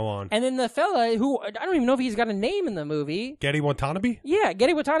extinguishers go on. And then the fella who I don't even know if he's got a name in the movie, Getty Watanabe. Yeah,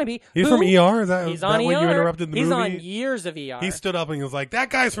 Getty Watanabe. He's from ER. Is that he's that on what ER? You interrupted the he's movie? He's on years of ER. He stood up and he was like,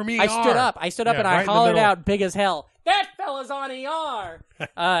 "That guy's from ER." I stood up, and I right hollered out big as hell, "That fella's on ER!"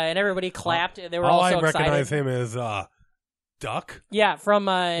 And everybody clapped. They were all so excited. I recognize him as Duck. Yeah, from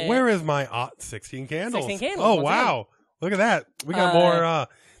Where is my 16 Candles? 16 Candles. Oh wow. Look at that. We got more.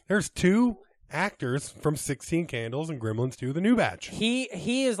 There's 2 actors from 16 Candles and Gremlins 2, the new batch.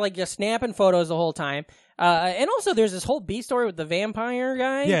 He is like just snapping photos the whole time. And also there's this whole B story with the vampire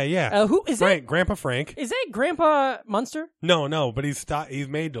guy. Yeah. Who is that? Grandpa Frank. Is that Grandpa Munster? No, but he's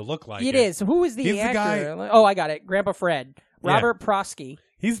made to look like it. It is. Who is the actor? The guy. Oh, I got it. Grandpa Fred. Robert Prosky.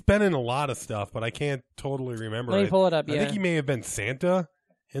 He's been in a lot of stuff, but I can't totally remember. Let me pull it up, I think he may have been Santa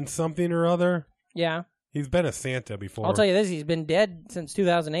in something or other. Yeah. He's been a Santa before. I'll tell you this, he's been dead since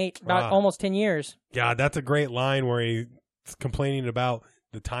 2008, about almost 10 years. God, that's a great line where he's complaining about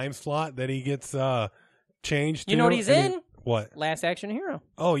the time slot that he gets changed to. You know what he's in? What? Last Action Hero.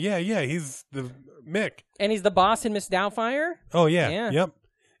 Oh, yeah, he's the Mick. And he's the boss in Miss Doubtfire. Oh, yeah. Yep.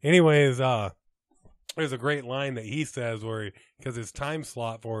 Anyways, there's a great line that he says where because his time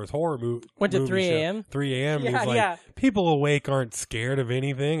slot for his horror went to 3 a.m. 3 a.m. He's like, people awake aren't scared of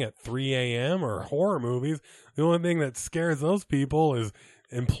anything at 3 a.m. or horror movies. The only thing that scares those people is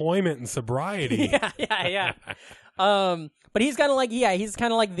employment and sobriety. Yeah. But he's kind of like,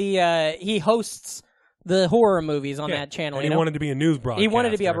 he hosts the horror movies on that channel. And he wanted to be a news broadcaster. He wanted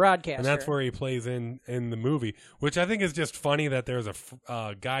to be a broadcaster. And that's where he plays in the movie, which I think is just funny that there's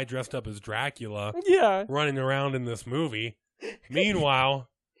a guy dressed up as Dracula running around in this movie. Meanwhile,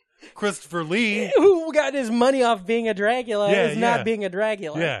 Christopher Lee, who got his money off being a Dracula, is not being a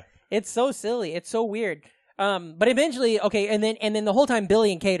Dracula. Yeah. It's so silly. It's so weird. But eventually, and then the whole time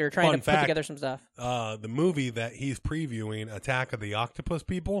Billy and Kate are trying to put together some stuff. The movie that he's previewing, Attack of the Octopus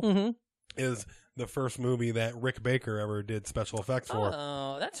People, is the first movie that Rick Baker ever did special effects for.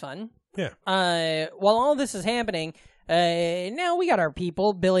 Oh, that's fun. Yeah. While all this is happening, now we got our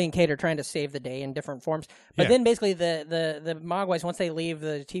people. Billy and Kate are trying to save the day in different forms. But then basically the Mogwais, once they leave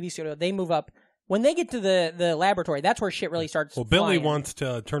the TV studio, they move up. When they get to the laboratory, that's where shit really starts Well, Billy flying. wants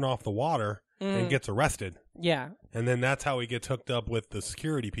to turn off the water and gets arrested. Yeah. And then that's how he gets hooked up with the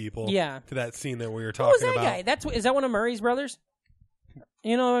security people. Yeah. To that scene that we were Who talking was that about. guy? Is that one of Murray's brothers?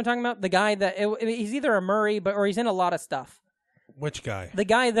 You know what I'm talking about? The guy that he's either a Murray, or he's in a lot of stuff. Which guy? The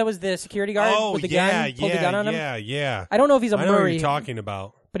guy that was the security guard with the gun, pulled the gun on him. Yeah. I don't know if he's a I Murray. know what you're talking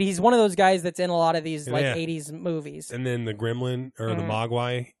about. But he's one of those guys that's in a lot of these 80s movies. And then the Gremlin or the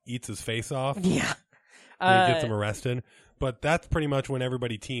Mogwai eats his face off. Yeah. And he gets him arrested. But that's pretty much when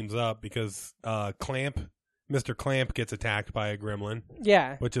everybody teams up because Mr. Clamp gets attacked by a gremlin.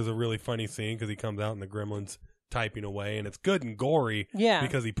 Yeah. Which is a really funny scene because he comes out and the gremlin's typing away, and it's good and gory. Yeah.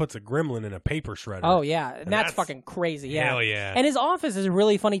 Because he puts a gremlin in a paper shredder. Oh yeah, and that's fucking crazy. Yeah. Hell yeah. And his office is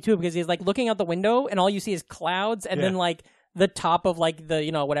really funny too because he's like looking out the window, and all you see is clouds, and then like the top of like the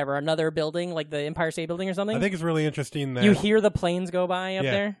whatever another building, like the Empire State Building or something. I think it's really interesting that you hear the planes go by up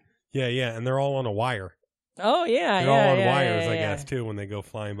there. Yeah, and they're all on a wire. Oh yeah, they're all on wires, I guess, too, when they go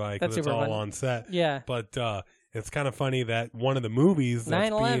flying by because it's all on set. Yeah, but it's kind of funny that one of the movies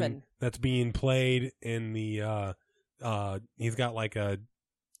 9/11 that's being played in the he's got like a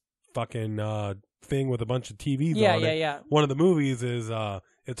fucking thing with a bunch of TVs on it. Yeah. One of the movies is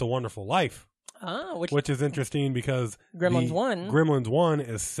It's a Wonderful Life. Oh, which is interesting because Gremlins 1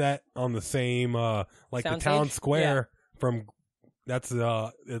 is set on the same like the town square from That's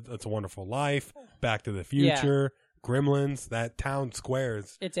It's a Wonderful Life, Back to the Future, Gremlins. That town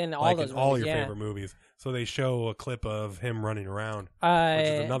squares. It's in all like those in all movies, your yeah. favorite movies. So they show a clip of him running around,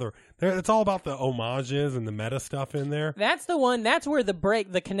 which is another. It's all about the homages and the meta stuff in there. That's the one. That's where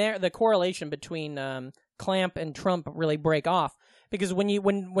the correlation between Clamp and Trump really break off. Because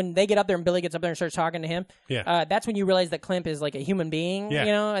when they get up there and Billy gets up there and starts talking to him, that's when you realize that Clamp is like a human being. Yeah.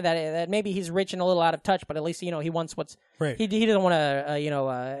 You know that maybe he's rich and a little out of touch, but at least he wants what's right. He doesn't want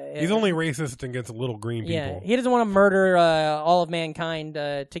to he's only racist against little green people. Yeah, he doesn't want to murder all of mankind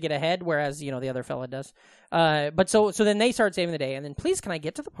to get ahead, whereas the other fella does. But so then they start saving the day, and then please can I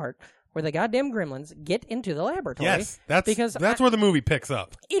get to the part where the goddamn gremlins get into the laboratory? Yes, that's where the movie picks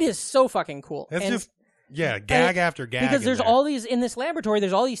up. It is so fucking cool. It's just. Yeah, gag after gag. Because there's all these in this laboratory.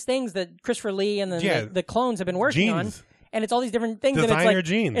 There's all these things that Christopher Lee and the clones have been working on, and it's all these different things. Designer and it's like,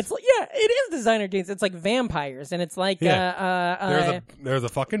 genes. It's like, it is designer genes. It's like vampires, and it's like there's a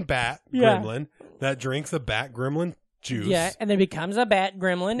fucking bat gremlin that drinks a bat gremlin juice. Yeah, and then becomes a bat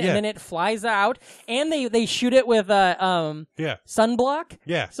gremlin, and then it flies out, and they shoot it with sunblock.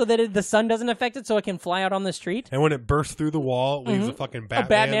 Yeah, so that the sun doesn't affect it, so it can fly out on the street. And when it bursts through the wall, it leaves a fucking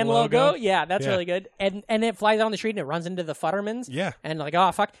Batman logo. Yeah, that's really good. And it flies on the street and it runs into the Futtermans. Yeah, and like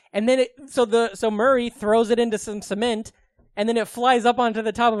oh fuck, and then so Murray throws it into some cement. And then it flies up onto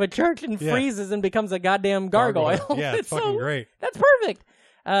the top of a church and freezes and becomes a goddamn gargoyle. Yeah, it's fucking great. That's perfect.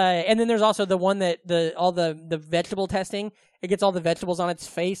 And then there's also the one that all the vegetable testing. It gets all the vegetables on its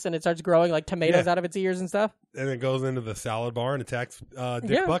face and it starts growing like tomatoes out of its ears and stuff. And it goes into the salad bar and attacks Dick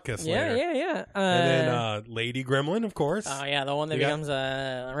Butkus later. Yeah. And then Lady Gremlin, of course. Oh yeah, the one that becomes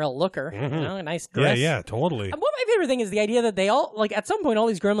a real looker. A nice dress. Yeah, totally. One of my favorite thing is the idea that they all like at some point all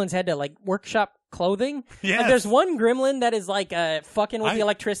these gremlins had to like workshop clothing. Yeah. Like, there's one gremlin that is like fucking with the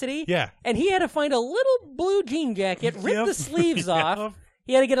electricity. Yeah. And he had to find a little blue jean jacket, rip the sleeves off.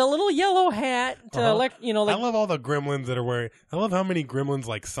 He had to get a little yellow hat to I love all the gremlins that are wearing. I love how many gremlins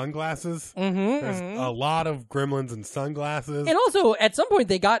like sunglasses. There's a lot of gremlins in sunglasses. And also, at some point,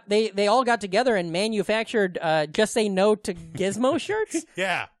 they all got together and manufactured "Just Say No to Gizmo" shirts.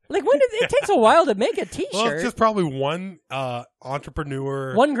 Yeah. Like when it takes a while to make a T-shirt. Well, it's just probably one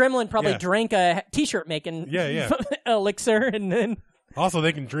entrepreneur. One gremlin probably drank a T-shirt making elixir, and then. Also,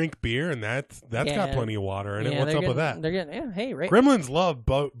 they can drink beer, and that's got plenty of water in it. What's up with that? They're getting, hey, right. Gremlins love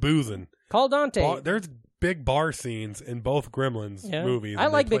boozing. Call Dante. There's big bar scenes in both Gremlins movies. I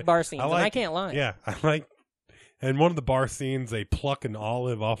like big bar scenes, and I can't lie. Yeah, I like. And one of the bar scenes, they pluck an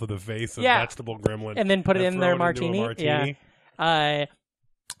olive off of the face of vegetable gremlin, and then put it in their martini. Yeah.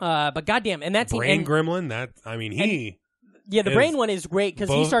 But goddamn, and that's brain gremlin. Yeah, the brain one is great because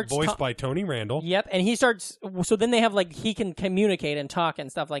he starts voiced by Tony Randall. Yep, and he starts. So then they have like he can communicate and talk and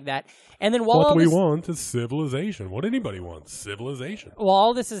stuff like that. And then while what we want is civilization. What anybody wants, civilization. While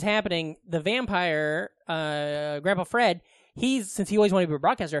all this is happening, the vampire, Grandpa Fred, since he always wanted to be a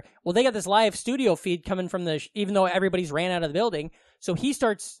broadcaster. Well, they got this live studio feed coming from even though everybody's ran out of the building, so he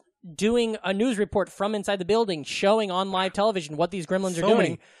starts doing a news report from inside the building, showing on live television what these gremlins are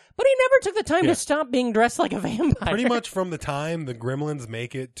doing. But he never took the time to stop being dressed like a vampire. Pretty much from the time the gremlins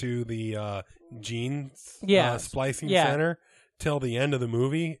make it to the gene splicing center till the end of the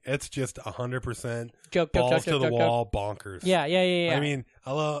movie, it's just 100% balls to the wall bonkers. Yeah. I mean,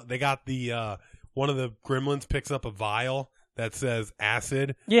 they got the one of the gremlins picks up a vial that says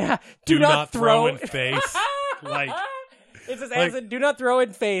acid. Yeah. Do not throw in face. Like. It says acid, do not throw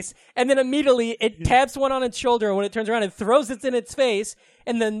in face. And then immediately it taps one on its shoulder, and when it turns around, it throws it in its face.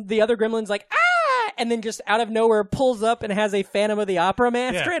 And then the other gremlin's like, ah! And then just out of nowhere pulls up and has a Phantom of the Opera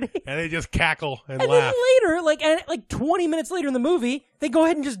mask ready. And they just cackle and laugh. And then later, like 20 minutes later in the movie, they go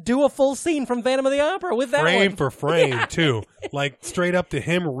ahead and just do a full scene from Phantom of the Opera with that frame for frame, too. Like straight up to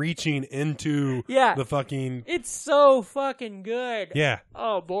him reaching into the fucking... It's so fucking good. Yeah.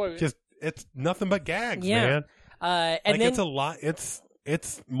 Oh, boy. It's nothing but gags, man. And then it's a lot.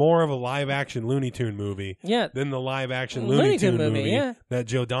 It's more of a live action Looney Tune movie, than the live action Looney Tune movie that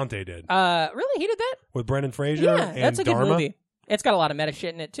Joe Dante did. Really, he did that with Brendan Fraser. Yeah, and that's a Dharma. good movie. It's got a lot of meta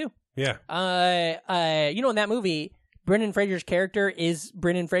shit in it too. Yeah. In that movie, Brendan Fraser's character is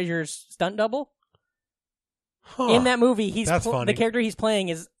Brendan Fraser's stunt double. Huh. In that movie, that's funny. The character he's playing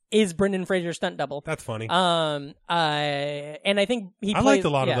is Brendan Fraser's stunt double. That's funny. And I think I liked a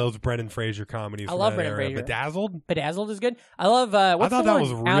lot of those Brendan Fraser comedies. I love Brendan Fraser. Bedazzled is good. I love. I thought that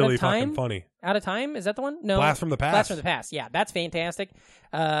was really fucking funny. Out of Time, is that the one? No, Blast from the Past. Blast from the Past. Yeah, that's fantastic.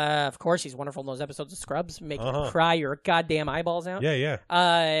 Of course, he's wonderful in those episodes of Scrubs, make you cry your goddamn eyeballs out. Yeah.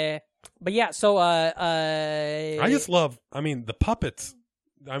 But yeah, so I just love. I mean, the puppets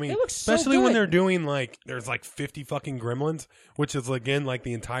I mean, It looks so especially when good. they're doing like there's like 50 fucking gremlins, which is again like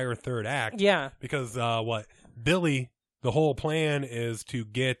the entire third act. Yeah. Because Billy, the whole plan is to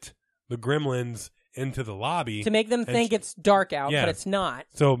get the gremlins into the lobby To make them think it's dark out, Yeah. but it's not.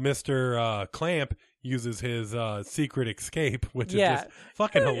 So Mr. Clamp uses his secret escape, which is Yeah. just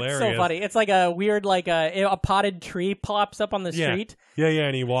fucking hilarious. So funny. It's like a weird, like a potted tree pops up on the street. Yeah,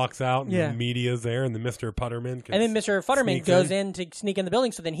 and he walks out, and Yeah. the media's there, and then Mr. Putterman And then Mr. Futterman sneaks goes in to sneak in the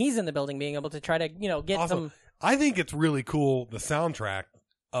building, so then he's in the building being able to try to, get Also, some... I think it's really cool, the soundtrack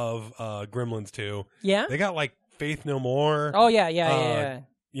of Gremlins 2. Yeah? They got, like, Faith No More. Oh, yeah.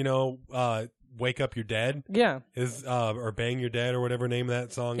 Wake Up Your Dead Yeah. is or Bang Your Dead or whatever name of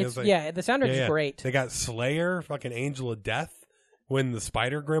that song is. The soundtrack is great. They got Slayer, fucking Angel of Death, when the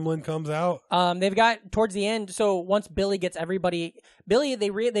Spider Gremlin comes out. They've got towards the end. So once Billy gets everybody,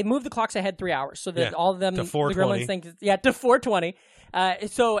 they move the clocks ahead 3 hours so that all of them, to the 4:20. Gremlins think, to 4:20.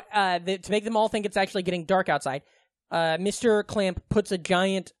 To make them all think it's actually getting dark outside, Mr. Clamp puts a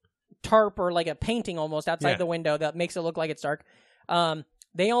giant tarp or like a painting almost outside the window that makes it look like it's dark.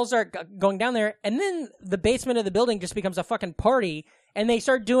 They all start going down there, and then the basement of the building just becomes a fucking party, and they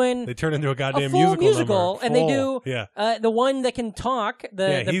start doing They turn into a goddamn full musical number. and they do Yeah. the one that can talk,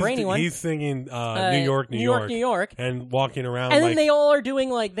 the brainy one. He's singing New York, New York, and walking around. And like then they all are doing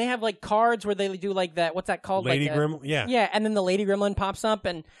like they have like cards where they do like that. What's that called? Lady like Gremlin. Yeah. Yeah, and then the Lady Gremlin pops up,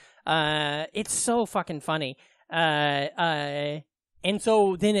 and it's so fucking funny. And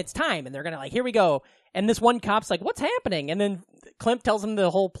so then it's time, and they're gonna like, here we go. And this one cop's like, what's happening? And then Klimt tells him the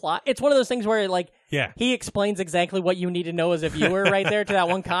whole plot. It's one of those things where like he explains exactly what you need to know as a viewer right there to that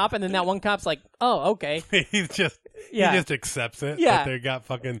one cop, and then that one cop's like, oh, okay. he just accepts it. Yeah. That they got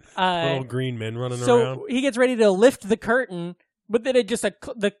fucking little green men running around. So he gets ready to lift the curtain, but then it just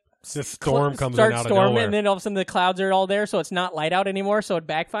the storm comes in starts out of storming, nowhere. and then all of a sudden the clouds are all there, so it's not light out anymore, so it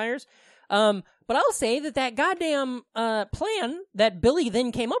backfires. But I'll say that goddamn plan that Billy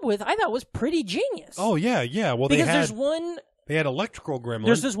then came up with, I thought was pretty genius. Oh yeah. Well, because they had electrical gremlins.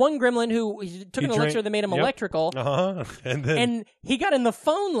 There's this one gremlin who took an elixir that made him electrical, and he got in the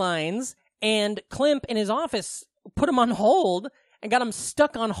phone lines, and Klimt in his office put him on hold and got him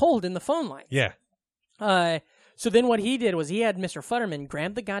stuck on hold in the phone line. Yeah. So then what he did was he had Mr. Futterman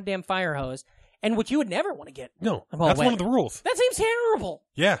grab the goddamn fire hose, and which you would never want to get. No, that's one of the rules. That seems terrible.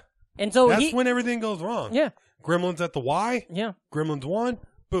 Yeah. And so that's when everything goes wrong. Yeah. Gremlins at the Y. Yeah. Gremlins 1.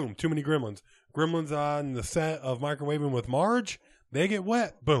 Boom. Too many gremlins. Gremlins on the set of Microwaving with Marge. They get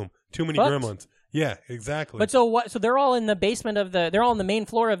wet. Boom. Too many gremlins. Yeah, exactly. But so what? So they're all in the basement they're all on the main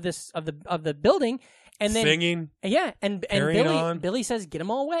floor of the building, and then singing. Yeah, and Billy says get them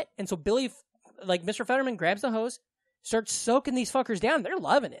all wet, and so Billy, like Mr. Futterman, grabs the hose, starts soaking these fuckers down. They're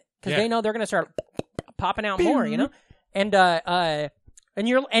loving it because they know they're gonna start popping out more, And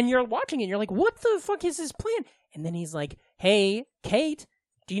you're watching it, and you're like, what the fuck is his plan? And then he's like, hey, Kate,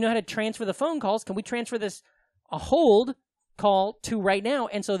 do you know how to transfer the phone calls? Can we transfer this a hold call to right now?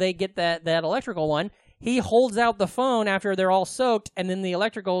 And so they get that electrical one. He holds out the phone after they're all soaked, and then the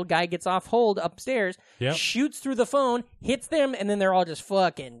electrical guy gets off hold upstairs, shoots through the phone, hits them, and then they're all just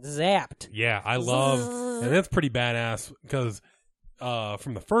fucking zapped. Yeah, I love, and that's pretty badass because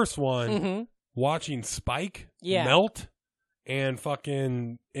from the first one, watching Spike melt and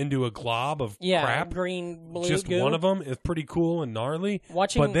fucking into a glob of crap, green, blue, just goo. one of them is pretty cool and gnarly.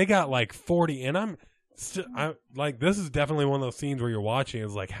 But they got like 40, and I'm like, this is definitely one of those scenes where you're watching.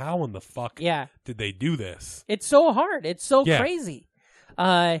 It's like, how in the fuck did they do this? It's so hard. It's so crazy.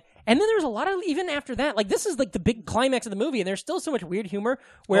 And then there's a lot of, even after that, like this is like the big climax of the movie, and there's still so much weird humor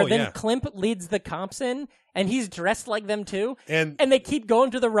where Klimt leads the cops in, and he's dressed like them too, and they keep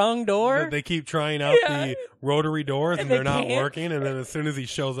going to the wrong door. They keep trying out the rotary doors, and they're not working, and then as soon as he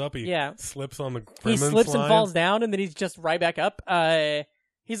shows up, he slips on the Gremlin slips slime. and falls down, and then he's just right back up.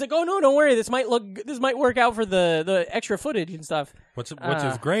 He's like, oh no, don't worry, this might work out for the extra footage and stuff. Which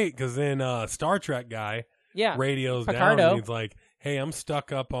is great, because then Star Trek guy radios Picardo. down, and he's like, hey, I'm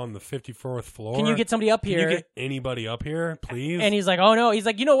stuck up on the 54th floor. Can you get somebody up here? Can you get anybody up here, please? And he's like, oh no. He's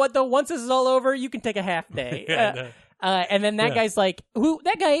like, you know what though? Once this is all over, you can take a half day. And then that guy's like,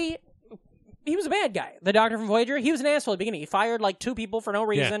 that guy, he was a bad guy. The doctor from Voyager, he was an asshole at the beginning. He fired like 2 people for no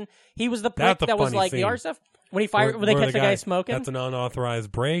reason. He was the prick that was like the art stuff. When they catch the guy smoking. That's an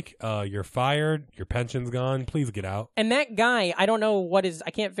unauthorized break. You're fired. Your pension's gone. Please get out. And that guy, I don't know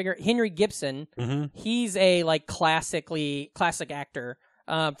I can't figure, Henry Gibson, he's a like classic actor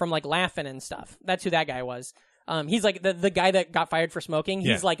from like Laugh-In and stuff. That's who that guy was. He's like the guy that got fired for smoking.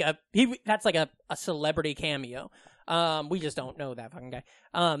 He's like that's like a celebrity cameo. We just don't know that fucking guy.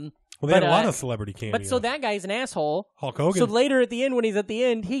 Well, they had a lot of celebrity cameos. But so that guy's an asshole. Hulk Hogan. So later at the end, when he's at the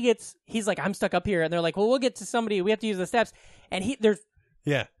end, he's like, I'm stuck up here. And they're like, well, we'll get to somebody. We have to use the steps. And the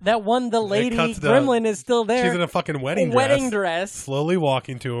lady gremlin is still there. She's in a fucking wedding dress. Slowly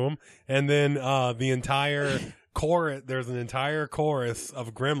walking to him. And then the entire chorus, there's an entire chorus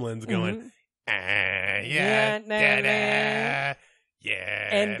of gremlins going,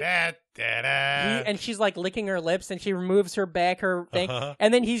 and she's like licking her lips, and she removes her thing,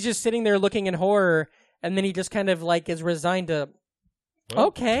 and then he's just sitting there looking in horror, and then he just kind of like is resigned to,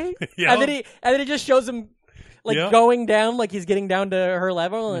 okay, and then he just shows him like going down, like he's getting down to her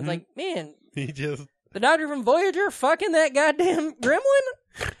level, and it's like, man, the doctor from Voyager fucking that goddamn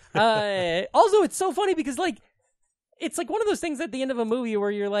gremlin. Also, it's so funny because like it's like one of those things at the end of a movie where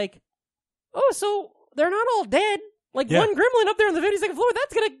you're like, oh, so they're not all dead. Like one gremlin up there on the 52nd floor,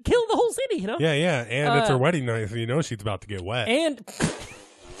 that's gonna kill the whole city, you know? Yeah, yeah, and it's her wedding night, so you know she's about to get wet. And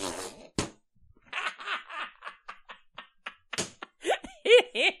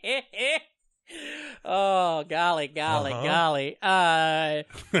oh, golly.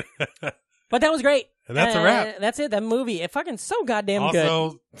 But that was great. And that's a wrap. That's it. That movie, it fucking so goddamn good.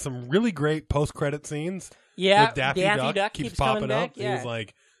 Also, some really great post-credit scenes. Yeah, with Daffy Duck keeps popping up. Yeah. He's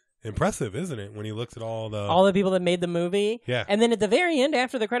like, impressive, isn't it? When he looks at all the people that made the movie. Yeah. And then at the very end,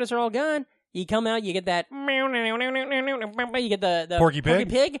 after the credits are all gone, you come out, you get that. You get the Porky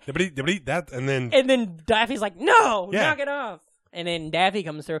Pig. And then Daffy's like, no, knock it off. And then Daffy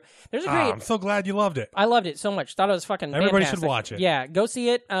comes through. There's a great. I'm so glad you loved it. I loved it so much. Thought it was fucking. Everybody fantastic. should watch it. Yeah, go see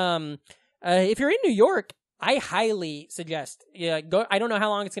it. If you're in New York, I highly suggest. Yeah, go. I don't know how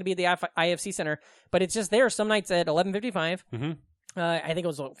long it's going to be at the IFC Center, but it's just there some nights at 11:55. Mm-hmm. I think it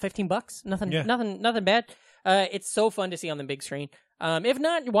was $15. Nothing bad. It's so fun to see on the big screen. If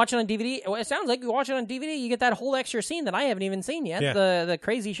not, watch it on DVD. It sounds like you watch it on DVD, you get that whole extra scene that I haven't even seen yet. Yeah. The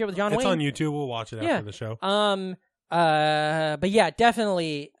crazy shit with John Wayne. It's on YouTube. We'll watch it after the show. But yeah,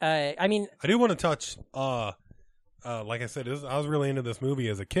 definitely. I mean, I do want to touch. Like I said, I was really into this movie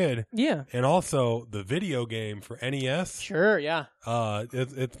as a kid. Yeah, and also the video game for NES. Sure, yeah.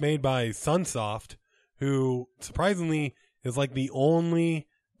 It's made by Sunsoft, who surprisingly is like the only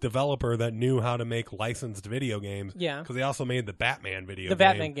developer that knew how to make licensed video games. Yeah. Because they also made the Batman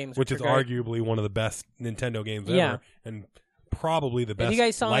Batman games, which is arguably one of the best Nintendo games ever. And probably the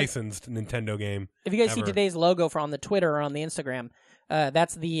best licensed Nintendo game. If you guys see today's logo on the Twitter or on the Instagram,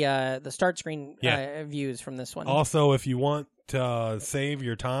 that's the start screen views from this one. Also, if you want to save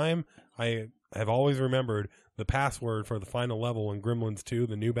your time, I have always remembered the password for the final level in Gremlins 2,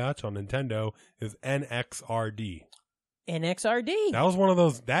 the new batch on Nintendo, is NXRD. NXRD. That was one of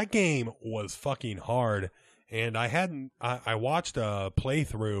those. That game was fucking hard, and I watched a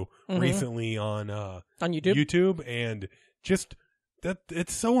playthrough recently on YouTube, and just that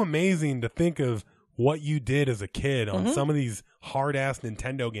it's so amazing to think of what you did as a kid on some of these hard ass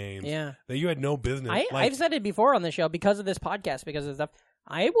Nintendo games. Yeah, that you had no business. I've said it before on the show because of this podcast, because of stuff.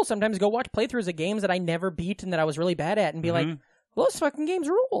 I will sometimes go watch playthroughs of games that I never beat and that I was really bad at, and be like, well, those fucking games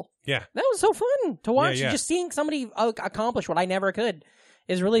rule. Yeah. That was so fun to watch. Yeah. Just seeing somebody accomplish what I never could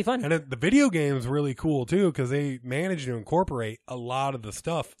is really fun. And the video game's really cool, too, because they managed to incorporate a lot of the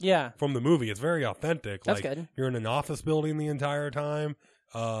stuff from the movie. It's very authentic. That's good. You're in an office building the entire time.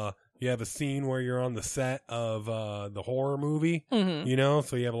 You have a scene where you're on the set of the horror movie, you know?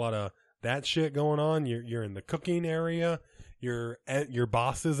 So you have a lot of that shit going on. You're in the cooking area. Your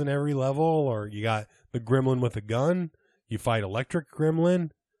bosses in every level, or you got the gremlin with a gun. You fight Electric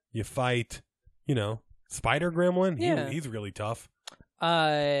Gremlin. You fight, Spider Gremlin. He's really tough.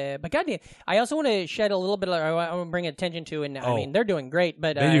 But goddamn, I also want to shed a little bit. I want to bring attention to, and I mean they're doing great,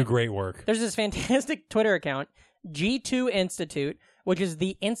 but they do great work. There's this fantastic Twitter account, G2 Institute, which is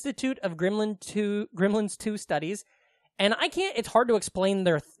the Institute of Gremlins 2 Studies, and I can't. It's hard to explain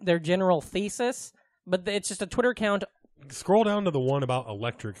their general thesis, but it's just a Twitter account. Scroll down to the one about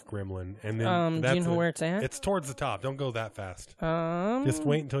Electric Gremlin, and then do you know where it's at? It's towards the top. Don't go that fast. Just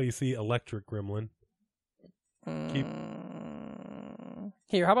wait until you see Electric Gremlin.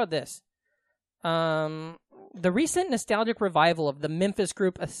 Here, how about this? The recent nostalgic revival of the Memphis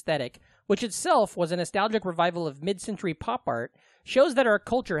Group aesthetic, which itself was a nostalgic revival of mid-century pop art, shows that our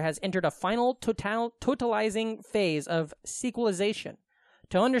culture has entered a final totalizing phase of sequelization.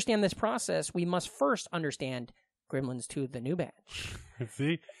 To understand this process, we must first understand Gremlins 2, the new batch.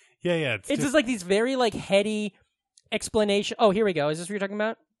 See? Yeah. It's just like these very heady explanation. Oh, here we go. Is this what you're talking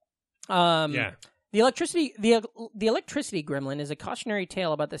about? Yeah. The electricity gremlin is a cautionary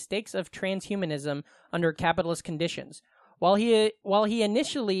tale about the stakes of transhumanism under capitalist conditions. While he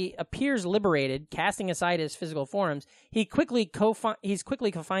initially appears liberated, casting aside his physical forms, he's quickly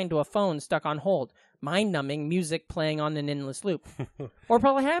confined to a phone stuck on hold, mind-numbing music playing on an endless loop. Or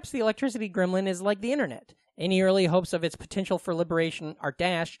perhaps the electricity gremlin is like the internet. Any early hopes of its potential for liberation are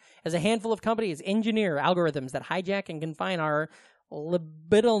dashed as a handful of companies engineer algorithms that hijack and confine our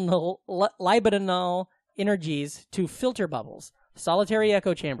libidinal energies to filter bubbles, solitary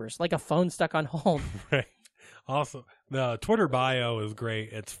echo chambers, like a phone stuck on hold. Right. Also, the Twitter bio is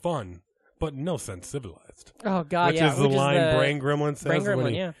great. It's fun, but no sense civilized. Oh, God, Which is the line Brain Gremlin says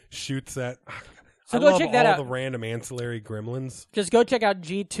when he shoots at... So I go love check that all out. the random ancillary gremlins. Just go check out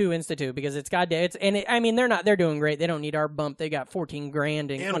G2 Institute because it's goddamn. They're doing great. They don't need our bump. They got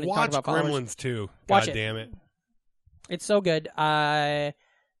 $14,000 and watch talk about Gremlins too. Watch God damn it. It's so good. Tell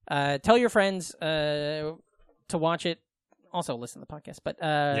your friends to watch it. Also listen to the podcast. But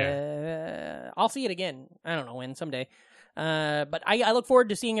I'll see it again. I don't know when, someday. But I look forward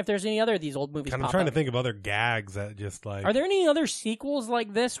to seeing if there's any other of these old movies. I'm trying to think of other gags that just like. Are there any other sequels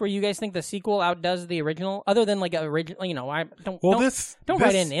like this where you guys think the sequel outdoes the original? Other than like original, don't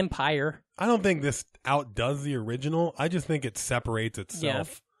write in Empire. I don't think this outdoes the original. I just think it separates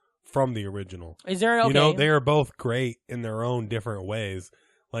itself from the original. Is there they are both great in their own different ways.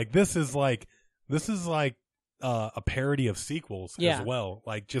 Like this is like a parody of sequels as well,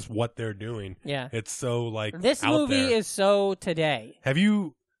 like just what they're doing. Yeah, it's so like this movie is so today. Have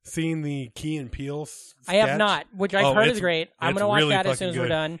you seen the Key and Peele sketch? I have not, which I've heard is great. I'm going to watch really that as soon as we're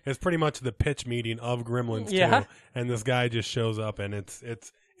done. It's pretty much the pitch meeting of Gremlins 2, and this guy just shows up, and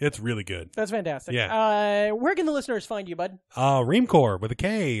it's really good. That's fantastic. Yeah. Where can the listeners find you, bud? Reamcore with a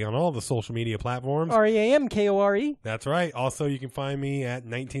K on all the social media platforms. REAMKORE. That's right. Also, you can find me at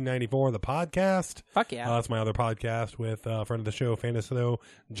 1994 the podcast. Fuck yeah. That's my other podcast with a friend of the show, Fantasy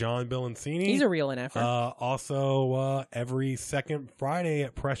John Billancini. He's a real NFer. Also, every second Friday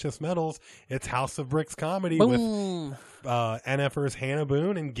at Precious Metals, it's House of Bricks Comedy Boom. with NFers Hannah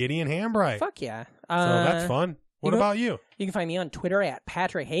Boone and Gideon Hambright. Fuck yeah. So that's fun. What about you? You can find me on Twitter at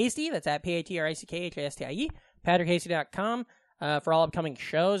Patrick Hasty. That's at PatrickHastie. PatrickHasty.com for all upcoming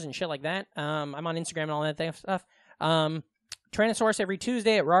shows and shit like that. I'm on Instagram and all that stuff. Tyrannosaurus every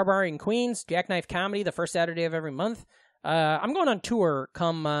Tuesday at Raw Bar in Queens. Jackknife Comedy the first Saturday of every month. I'm going on tour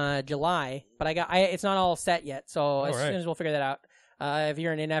come July, but it's not all set yet. So as soon as we'll figure that out, if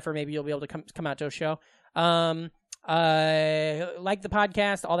you're an NFer, maybe you'll be able to come out to a show. Like the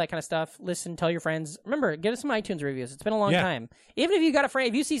podcast, all that kind of stuff. Listen, tell your friends. Remember, give us some iTunes reviews. It's been a long time. Even if you got a friend,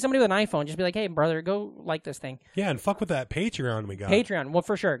 if you see somebody with an iPhone, just be like, "Hey, brother, go like this thing." Yeah, and fuck with that Patreon we got. Patreon, well,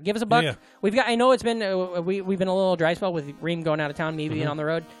 for sure. Give us a buck. Yeah. We've got. I know it's been we've been a little dry spell with Reem going out of town, me being on the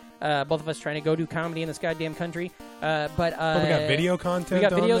road. Both of us trying to go do comedy in this goddamn country. But we got video content. We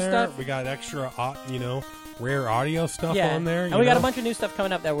got video on there. stuff. We got extra, rare audio stuff on there. And we got a bunch of new stuff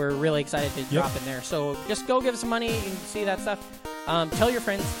coming up that we're really excited to drop in there. So just go give us some money and see that stuff. Tell your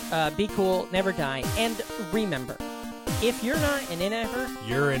friends, be cool, never die. And remember, if you're not an NFer,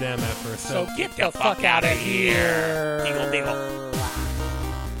 you're an MFer. So get the fuck out of here. Dingle.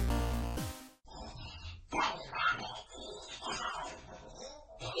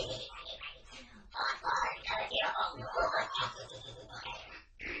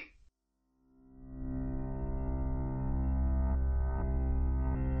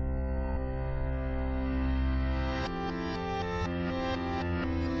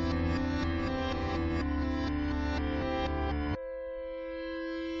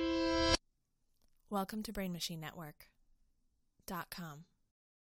 Welcome to BrainMachineNetwork.com.